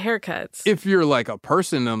handful of haircuts. If you're a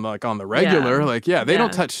person and on the regular, they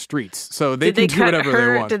don't touch streets. So they can do whatever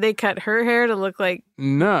they want. Did they cut her hair to look like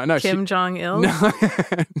Kim Jong-il? No.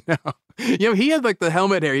 He had the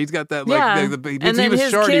helmet hair. He's got that he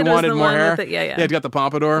was short. He wanted more hair. He's got the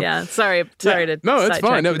pompadour. Yeah, sorry to no, it's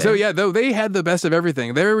fine. No, so though they had the best of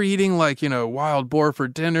everything. They were eating wild boar for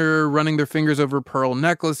dinner, running their fingers over pearl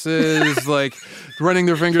necklaces, running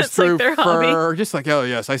their fingers through fur. Hobby. Just oh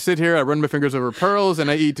yes, I sit here, I run my fingers over pearls,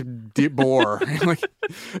 and I eat boar.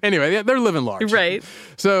 Anyway, they're living large, right?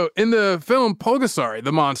 So in the film Pulgasari,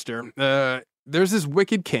 the monster. There's this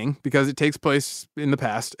wicked king, because it takes place in the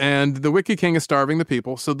past, and the wicked king is starving the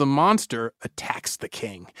people, so the monster attacks the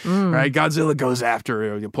king, right? Godzilla goes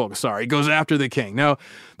after Pulgasari, goes after the king. Now,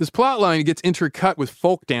 this plot line gets intercut with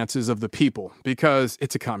folk dances of the people, because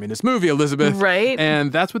it's a communist movie, Elizabeth. Right.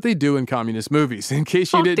 And that's what they do in communist movies. In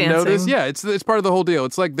case you didn't notice, it's part of the whole deal.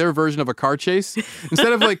 It's like their version of a car chase.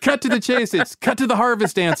 Instead of cut to the chase, it's cut to the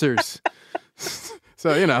harvest dancers. So,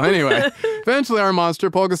 anyway, eventually our monster,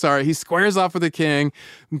 Pulgasari, he squares off with the king.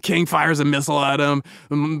 The king fires a missile at him.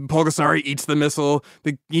 Pulgasari eats the missile.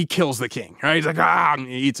 He kills the king, right? He's and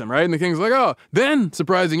he eats him, right? And the king's Then,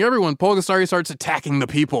 surprising everyone, Pulgasari starts attacking the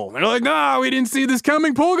people. They're no, we didn't see this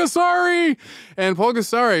coming, Pulgasari! And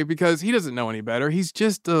Pulgasari, because he doesn't know any better, he's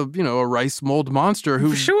just a rice mold monster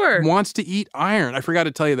who wants to eat iron. I forgot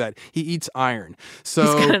to tell you that. He eats iron.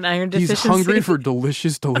 So he's got an iron deficiency. He's hungry for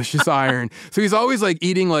delicious, delicious iron. So he's always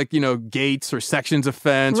eating gates or sections of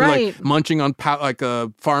fence, right. or munching on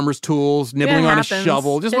farmer's tools, nibbling on a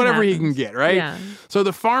shovel, just whatever he can get, right? Yeah. So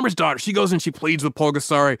the farmer's daughter, she goes and she pleads with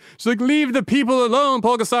Pulgasari. She's leave the people alone,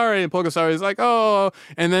 Pulgasari. And Pulgasari's oh,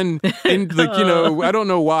 and then I don't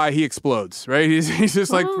know why he explodes, right? He's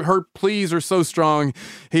just her pleas are so strong,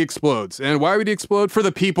 he explodes. And why would he explode? For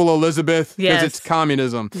the people, Elizabeth, because it's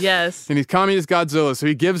communism. Yes. And he's communist Godzilla, so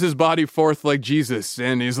he gives his body forth like Jesus,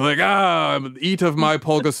 and he's eat of my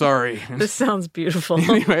Pulgasari. This sounds beautiful.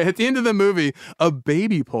 Anyway, at the end of the movie, a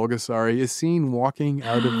baby Pulgasari is seen walking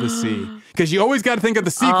out of the sea. Because you always got to think of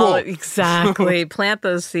the sequel. Oh, exactly. Plant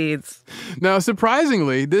those seeds. Now,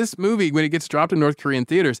 surprisingly, this movie, when it gets dropped in North Korean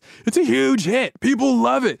theaters, it's a huge hit. People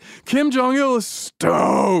love it. Kim Jong-il is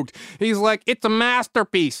stoked. He's it's a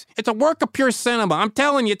masterpiece. It's a work of pure cinema. I'm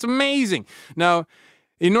telling you, it's amazing. Now,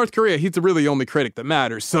 in North Korea, he's really the only critic that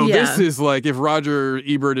matters. So this is if Roger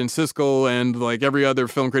Ebert and Siskel and every other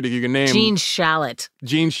film critic you can name. Gene Shalit,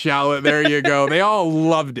 there you go. They all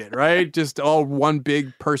loved it, right? Just all one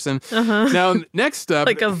big person. Now, next up.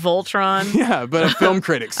 A Voltron. Yeah, but film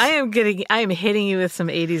critics. I am hitting you with some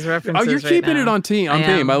 80s references. Oh, you're keeping it on theme.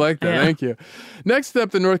 I like that. Yeah. Thank you. Next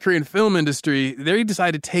up, the North Korean film industry, they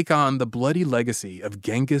decided to take on the bloody legacy of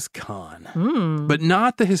Genghis Khan. But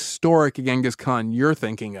not the historic Genghis Khan you're thinking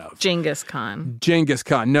thinking of. Genghis Khan. Genghis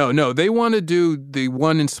Khan. No. They want to do the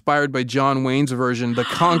one inspired by John Wayne's version, The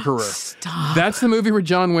Conqueror. Stop. That's the movie where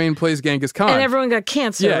John Wayne plays Genghis Khan. And everyone got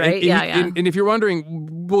cancer, right? And if you're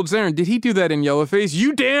wondering, well, Zarin, did he do that in Yellowface?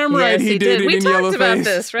 You damn right he did it in Yellowface. We talked about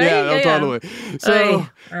this, right? Yeah, totally. So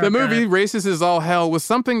the movie, Racist as All Hell, was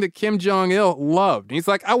something that Kim Jong-il loved. He's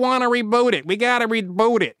like, I want to reboot it. We got to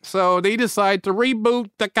reboot it. So they decide to reboot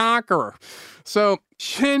The Conqueror. So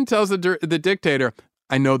Shin tells the dictator,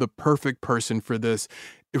 I know the perfect person for this.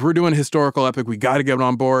 If we're doing a historical epic, we got to get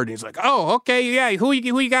on board. And he's like, oh, okay, yeah, who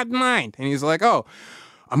you got in mind? And he's like, oh,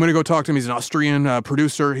 I'm going to go talk to him. He's an Austrian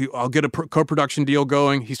producer. I'll get a co-production deal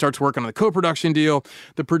going. He starts working on the co-production deal.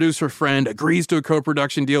 The producer friend agrees to a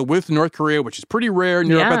co-production deal with North Korea, which is pretty rare in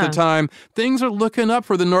Europe at the time. Things are looking up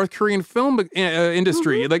for the North Korean film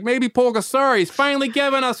industry. Like maybe Pulgasari's finally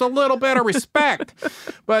giving us a little bit of respect.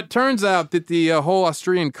 But turns out that the whole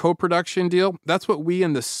Austrian co-production deal, that's what we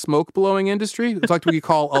in the smoke-blowing industry, it's like what we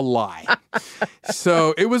call a lie.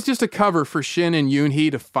 So it was just a cover for Shin and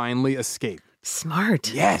Yoon-hee to finally escape.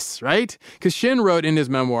 Smart. Yes, right? Because Shin wrote in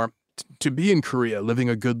his memoir, to be in Korea, living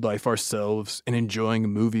a good life ourselves and enjoying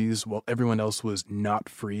movies while everyone else was not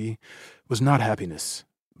free was not happiness,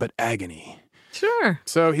 but agony. Sure.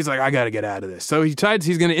 So he's like, I got to get out of this. So he decides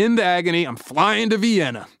he's going to end the agony. I'm flying to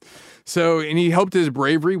Vienna. And he hoped his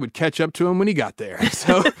bravery would catch up to him when he got there.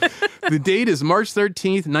 So the date is March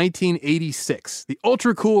 13th, 1986. The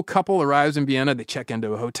ultra cool couple arrives in Vienna. They check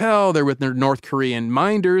into a hotel. They're with their North Korean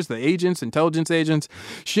minders, the agents, intelligence agents.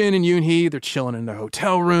 Shin and Yoon-hee, they're chilling in their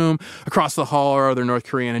hotel room. Across the hall are other North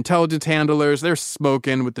Korean intelligence handlers. They're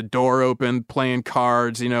smoking with the door open, playing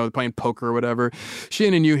cards, playing poker or whatever.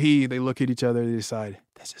 Shin and Yoon-hee, they look at each other. They decide,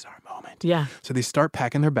 this is our moment. Yeah. So they start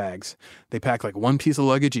packing their bags. They pack like one piece of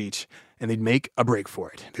luggage each, and they'd make a break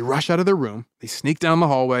for it. They rush out of their room. They sneak down the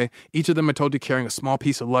hallway. Each of them are told to carrying a small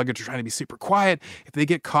piece of luggage. They're trying to be super quiet. If they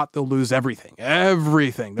get caught, they'll lose everything.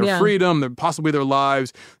 Everything. Their freedom, possibly their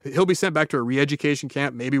lives. He'll be sent back to a re-education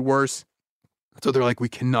camp, maybe worse. So they're like, we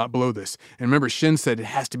cannot blow this. And remember, Shin said it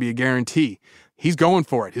has to be a guarantee. He's going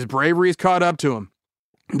for it. His bravery has caught up to him.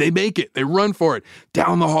 They make it. They run for it.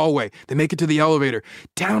 Down the hallway. They make it to the elevator.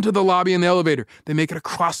 Down to the lobby in the elevator. They make it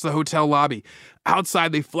across the hotel lobby.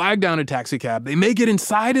 Outside, they flag down a taxi cab. They make it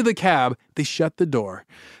inside of the cab. They shut the door.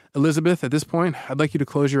 Elizabeth, at this point, I'd like you to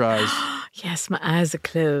close your eyes. Yes, my eyes are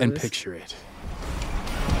closed. And picture it.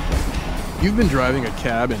 You've been driving a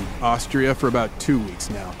cab in Austria for about 2 weeks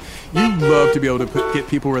now. You love to be able to get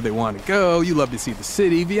people where they want to go. You love to see the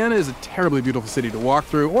city. Vienna is a terribly beautiful city to walk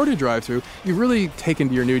through or to drive through. You've really taken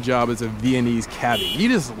to your new job as a Viennese cabbie. You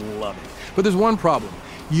just love it. But there's one problem.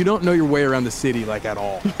 You don't know your way around the city at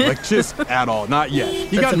all. Just at all. Not yet.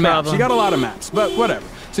 You got maps. Problem. You got a lot of maps, but whatever.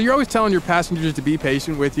 So you're always telling your passengers to be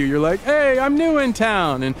patient with you. You're like, hey, I'm new in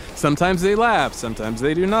town. And sometimes they laugh. Sometimes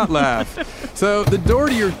they do not laugh. So the door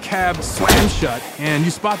to your cab slams shut, and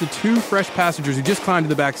you spot the two fresh passengers who just climbed to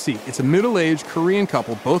the back seat. It's a middle-aged Korean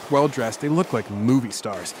couple, both well-dressed. They look like movie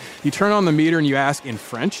stars. You turn on the meter and you ask in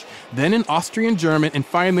French, then in Austrian, German, and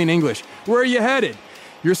finally in English, where are you headed?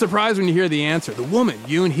 You're surprised when you hear the answer. The woman,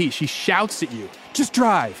 Yoon-hee, she shouts at you, just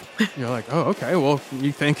drive. You're like, oh, okay. Well,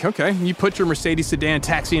 you think, okay. You put your Mercedes sedan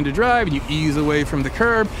taxi into drive, and you ease away from the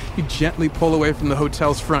curb. You gently pull away from the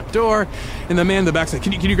hotel's front door, and the man in the back's like,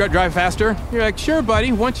 can you drive faster? You're like, sure,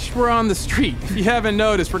 buddy. Once we're on the street. If you haven't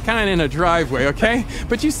noticed, we're kind of in a driveway, okay?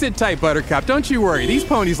 But you sit tight, Buttercup. Don't you worry. These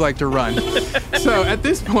ponies like to run. So at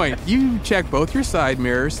this point, you check both your side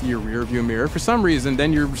mirrors, your rear view mirror, for some reason,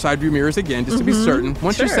 then your side view mirrors again, just to be certain.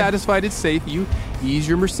 Once you're satisfied it's safe, you ease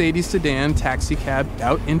your Mercedes sedan taxi cab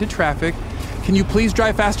out into traffic. Can you please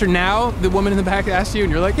drive faster now? The woman in the back asked you,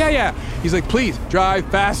 and you're like, yeah. He's like, please drive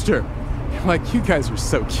faster. You're like, you guys are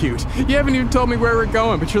so cute. You haven't even told me where we're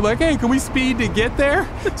going, but you're like, hey, can we speed to get there?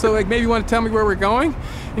 So maybe you want to tell me where we're going?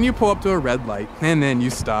 And you pull up to a red light, and then you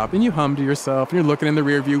stop, and you hum to yourself, and you're looking in the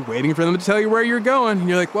rear view, waiting for them to tell you where you're going. And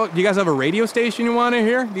you're like, well, do you guys have a radio station you want to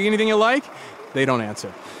hear? Do you anything you like? They don't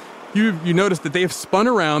answer. You notice that they have spun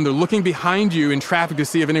around. They're looking behind you in traffic to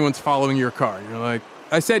see if anyone's following your car. You're like,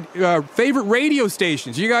 I said, favorite radio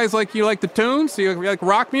stations. You guys like the tunes? You like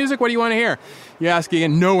rock music? What do you want to hear? You ask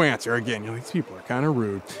again, no answer again. You're like, these people are kind of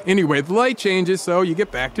rude. Anyway, the light changes, so you get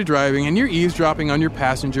back to driving, and you're eavesdropping on your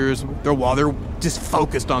passengers while they're just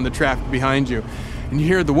focused on the traffic behind you. And you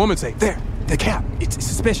hear the woman say, there, the cab. It's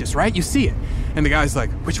suspicious, right? You see it. And the guy's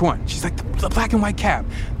like, which one? She's like, the black and white cab.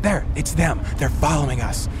 There, it's them. They're following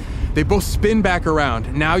us. They both spin back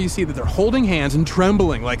around. Now you see that they're holding hands and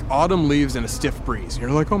trembling like autumn leaves in a stiff breeze.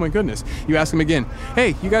 You're like, oh my goodness. You ask them again,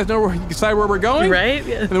 hey, you guys know you decide where we're going? Right.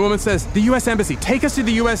 Yeah. And the woman says, the U.S. Embassy. Take us to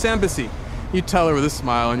the U.S. Embassy. You tell her with a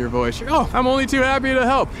smile on your voice, oh, I'm only too happy to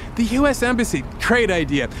help. The U.S. Embassy, great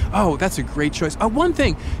idea. Oh, that's a great choice. One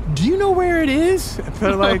thing, do you know where it is?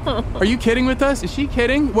 They're like, are you kidding with us? Is she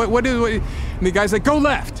kidding? What? And the guy's like, go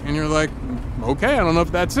left. And you're like, okay, I don't know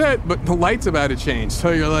if that's it, but the light's about to change.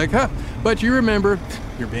 So you're like, but you remember,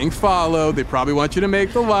 you're being followed. They probably want you to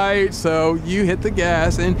make the light. So you hit the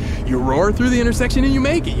gas and you roar through the intersection and you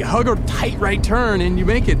make it. You hug a tight right turn and you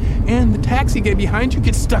make it. And the taxi guy behind you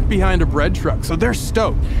gets stuck behind a bread truck. So they're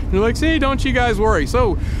stoked. And you're like, see, don't you guys worry.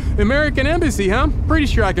 So, American Embassy, huh? Pretty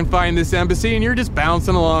sure I can find this embassy. And you're just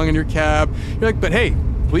bouncing along in your cab. You're like, but hey,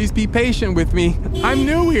 please be patient with me. I'm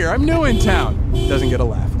new here. I'm new in town. Doesn't get a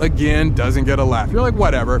laugh. Again, doesn't get a laugh. You're like,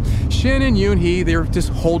 whatever. Shin and Yoon-hee, they're just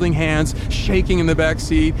holding hands, shaking in the back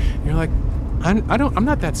seat. You're like, I'm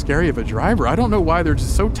not that scary of a driver. I don't know why they're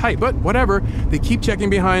just so tight, but whatever. They keep checking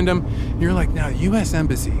behind them. And you're like, now, U.S.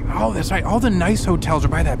 Embassy. Oh, that's right. All the nice hotels are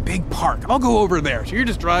by that big park. I'll go over there. So you're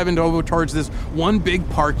just driving over towards this one big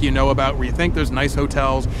park you know about where you think there's nice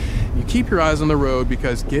hotels. You keep your eyes on the road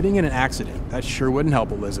because getting in an accident, that sure wouldn't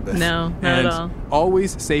help Elizabeth. No, not at all.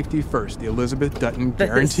 Always safety first. The Elizabeth Dutton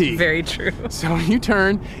guarantee. That is very true. So you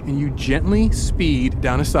turn and you gently speed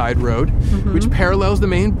down a side road, which parallels the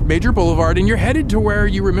major boulevard, and you're headed to where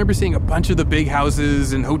you remember seeing a bunch of the big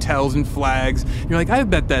houses and hotels and flags. You're like, I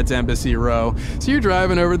bet that's Embassy Row. So you're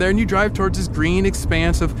driving over there and you drive towards this green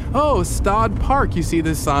expanse of, Stod Park. You see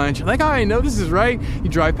this sign. You're like, I know this is right. You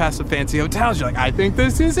drive past the fancy hotels. You're like, I think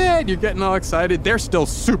this is it. You're getting all excited. They're still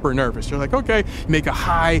super nervous. You're like, okay. You make a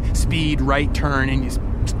high-speed right turn, and you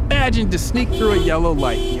imagine to sneak through a yellow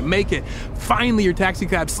light. You make it. Finally, your taxi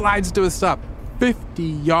cab slides to a stop 50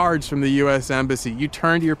 yards from the U.S. Embassy. You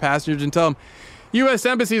turn to your passengers and tell them, U.S.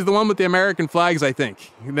 Embassy is the one with the American flags, I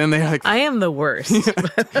think. And then they're like, I am the worst.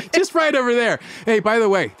 Just right over there. Hey, by the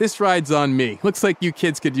way, this ride's on me. Looks like you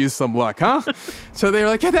kids could use some luck, huh? So they're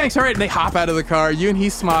like, yeah, thanks. All right. And they hop out of the car. Yoon-hee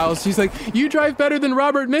smiles. She's like, you drive better than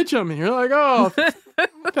Robert Mitchum. And you're like, oh,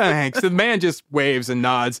 thanks. The man just waves and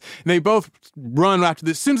nods. And they both run after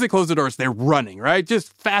this. As soon as they close the doors, they're running, right?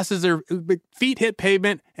 Just fast as their feet hit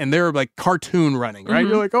pavement, and they're like cartoon running, right?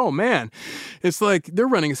 You're like, oh, man. It's like they're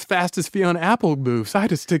running as fast as Fiona Apple moves. I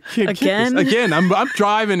just Again, I'm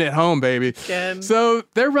driving it home, baby. Again. So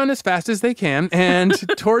they're running as fast as they can, and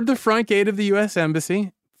toward the front gate of the U.S.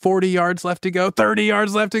 Embassy, 40 yards left to go, 30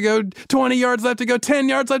 yards left to go, 20 yards left to go, 10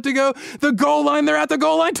 yards left to go. The goal line, they're at the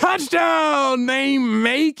goal line. Touchdown! They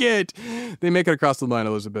make it. They make it across the line,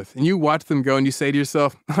 Elizabeth. And you watch them go and you say to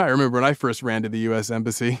yourself, I remember when I first ran to the U.S.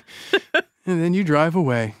 Embassy. And then you drive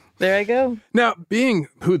away. There I go. Now, being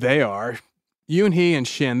who they are, Yoon-hee and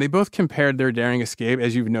Shin, they both compared their daring escape,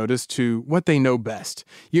 as you've noticed, to what they know best.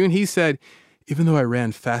 Yoon-hee said, even though I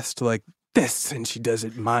ran fast like this, and she does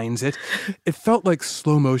it, minds it, it felt like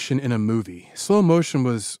slow motion in a movie. Slow motion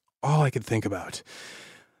was all I could think about.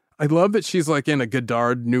 I love that she's like in a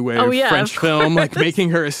Godard New Wave French film, like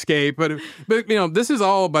making her escape. But this is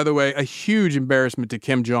all, by the way, a huge embarrassment to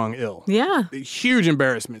Kim Jong-il. Yeah. A huge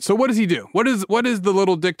embarrassment. So what does he do? What does the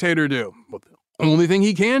little dictator do? Well, the only thing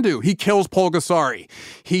he can do, he kills Pulgasari.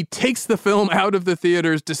 He takes the film out of the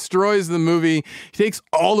theaters, destroys the movie, he takes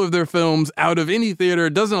all of their films out of any theater,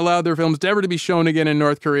 doesn't allow their films ever to be shown again in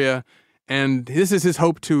North Korea. And this is his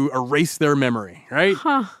hope to erase their memory, right?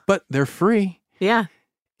 Huh. But they're free. Yeah.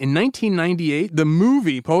 In 1998, the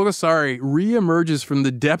movie Pulgasari reemerges from the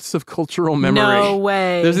depths of cultural memory. No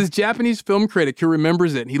way. There's this Japanese film critic who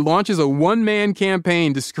remembers it. He launches a one-man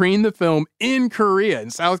campaign to screen the film in Korea, in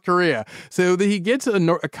South Korea, so that he gets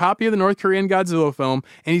a copy of the North Korean Godzilla film,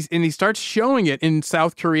 and he starts showing it in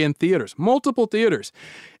South Korean theaters, multiple theaters.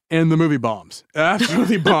 And the movie bombs.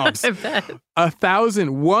 Absolutely bombs. I bet.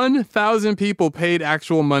 1,000 people paid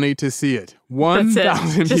actual money to see it.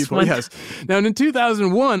 1,000 people, yes. Now, in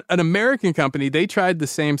 2001, an American company, they tried the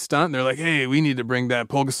same stunt. They're like, hey, we need to bring that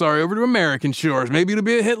Pulgasari over to American shores. Maybe it'll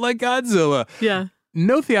be a hit like Godzilla. Yeah.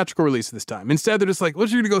 No theatrical release this time. Instead, they're just like,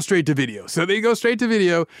 let's going to go straight to video. So they go straight to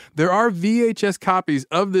video. There are VHS copies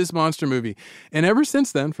of this monster movie. And ever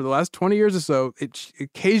since then, for the last 20 years or so, it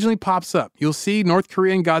occasionally pops up. You'll see North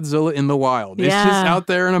Korean Godzilla in the wild. It's just out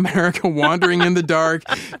there in America wandering in the dark.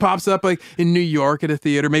 Pops up like in New York at a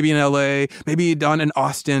theater, maybe in LA, maybe done in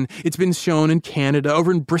Austin. It's been shown in Canada,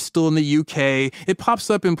 over in Bristol in the UK. It pops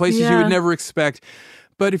up in places you would never expect.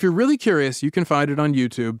 But if you're really curious, you can find it on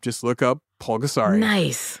YouTube. Just look up Pulgasari.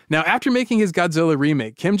 Nice. Now, after making his Godzilla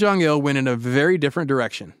remake, Kim Jong-il went in a very different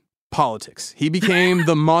direction. Politics. He became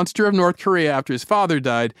the monster of North Korea after his father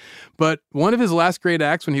died. But one of his last great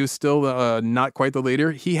acts, when he was still not quite the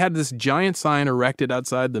leader, he had this giant sign erected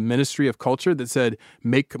outside the Ministry of Culture that said,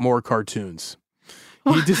 "Make more cartoons."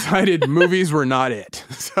 He decided movies were not it.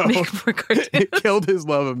 So it killed his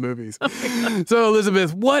love of movies. So,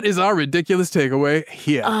 Elizabeth, what is our ridiculous takeaway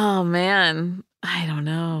here? Oh, man. I don't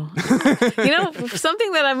know.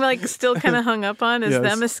 Something that I'm like still kind of hung up on is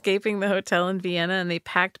them escaping the hotel in Vienna, and they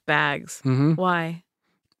packed bags. Mm-hmm. Why?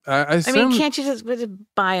 I mean, can't you just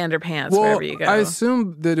buy underpants wherever you go? I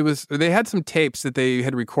assume that they had some tapes that they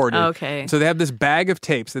had recorded. Okay. So they have this bag of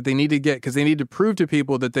tapes that they need to get because they need to prove to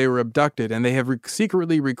people that they were abducted, and they have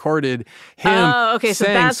secretly recorded him. Oh, okay. So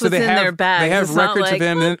that's what's in their bag. They have records of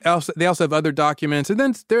him, and they also have other documents, and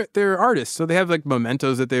then they're artists, so they have like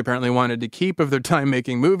mementos that they apparently wanted to keep of their time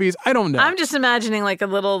making movies. I don't know. I'm just imagining like a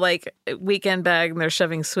little like weekend bag, and they're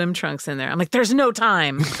shoving swim trunks in there. I'm like, there's no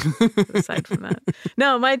time. Aside from that,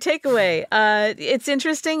 no. My takeaway, it's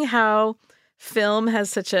interesting how film has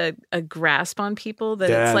such a grasp on people that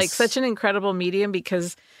it's like such an incredible medium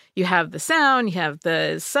because you have the sound, you have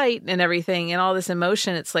the sight and everything and all this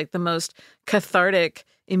emotion. It's like the most cathartic,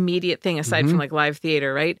 immediate thing aside from like live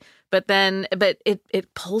theater, right? But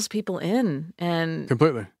it pulls people in and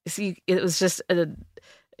completely. See, it was just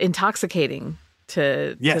intoxicating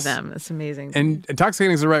to them. It's amazing. And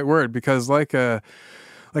intoxicating is the right word because like a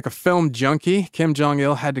film junkie, Kim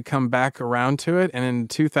Jong-il had to come back around to it. And in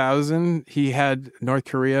 2000, he had North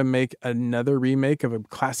Korea make another remake of a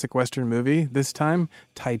classic Western movie, this time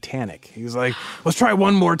Titanic. He was like, let's try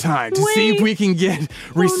one more time to see if we can get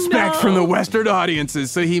respect from the Western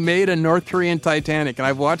audiences. So he made a North Korean Titanic. And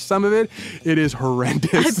I've watched some of it. It is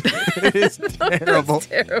horrendous. It is terrible.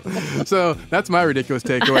 So that's my ridiculous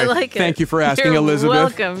takeaway. I like it. Thank you for asking,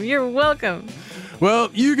 Elizabeth. You're welcome. Well,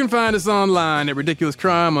 you can find us online at Ridiculous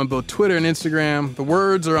Crime on both Twitter and Instagram. The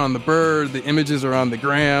words are on the bird, the images are on the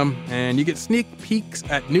gram, and you get sneak peeks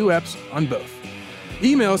at new eps on both.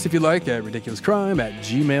 Email us if you like at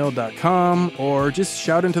ridiculouscrime@gmail.com or just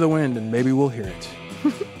shout into the wind and maybe we'll hear it.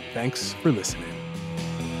 Thanks for listening.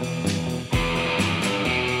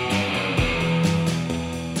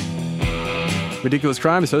 Ridiculous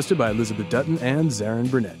Crime is hosted by Elizabeth Dutton and Zarin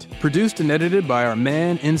Burnett. Produced and edited by our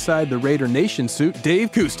man inside the Raider Nation suit,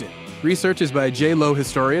 Dave Kustin. Research is by J-Lo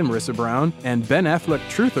historian Marissa Brown and Ben Affleck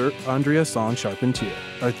truther Andrea Song-Charpentier.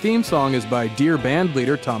 Our theme song is by Dear band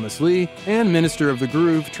leader Thomas Lee and Minister of the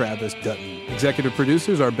Groove Travis Dutton. Executive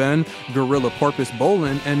producers are Ben Gorilla Porpoise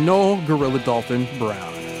Bolin and Noel Gorilla Dolphin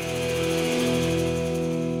Brown.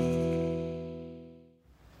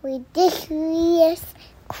 Ridiculous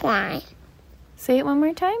Crime. Say it one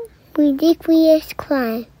more time. Ridiculous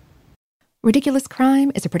Crime. Ridiculous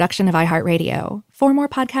Crime is a production of iHeartRadio. For more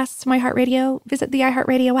podcasts from iHeartRadio, visit the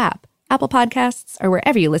iHeartRadio app, Apple Podcasts, or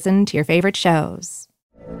wherever you listen to your favorite shows.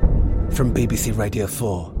 From BBC Radio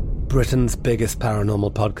 4, Britain's biggest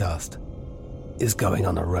paranormal podcast is going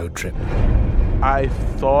on a road trip. I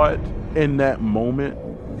thought in that moment,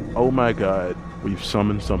 oh my God, we've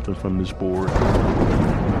summoned something from this board.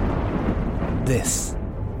 This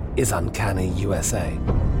is Uncanny USA.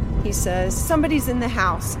 He says, somebody's in the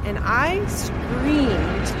house, and I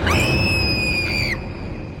screamed.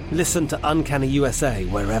 Listen to Uncanny USA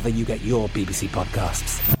wherever you get your BBC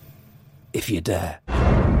podcasts, if you dare.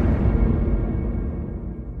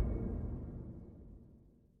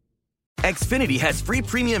 Xfinity has free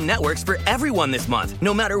premium networks for everyone this month,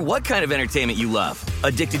 no matter what kind of entertainment you love.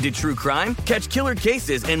 Addicted to true crime? Catch killer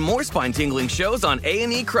cases and more spine-tingling shows on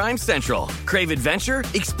A&E Crime Central. Crave adventure?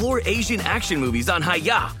 Explore Asian action movies on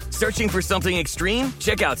Hi-Ya. Searching for something extreme?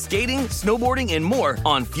 Check out skating, snowboarding, and more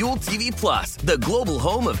on Fuel TV Plus, the global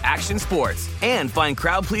home of action sports. And find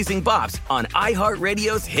crowd-pleasing bops on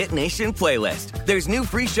iHeartRadio's Hit Nation playlist. There's new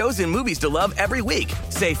free shows and movies to love every week.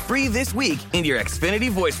 Say free this week in your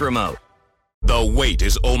Xfinity voice remote. The wait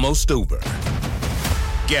is almost over.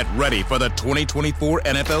 Get ready for the 2024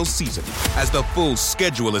 NFL season as the full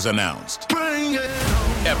schedule is announced.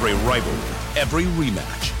 Every rivalry, every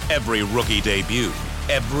rematch, every rookie debut,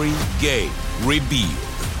 every game revealed.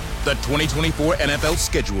 The 2024 NFL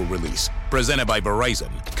schedule release, presented by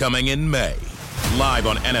Verizon, coming in May. Live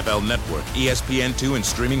on NFL Network, ESPN2, and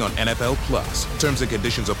streaming on NFL Plus. Terms and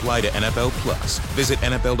conditions apply to NFL Plus. Visit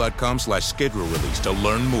NFL.com/schedule release to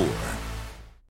learn more.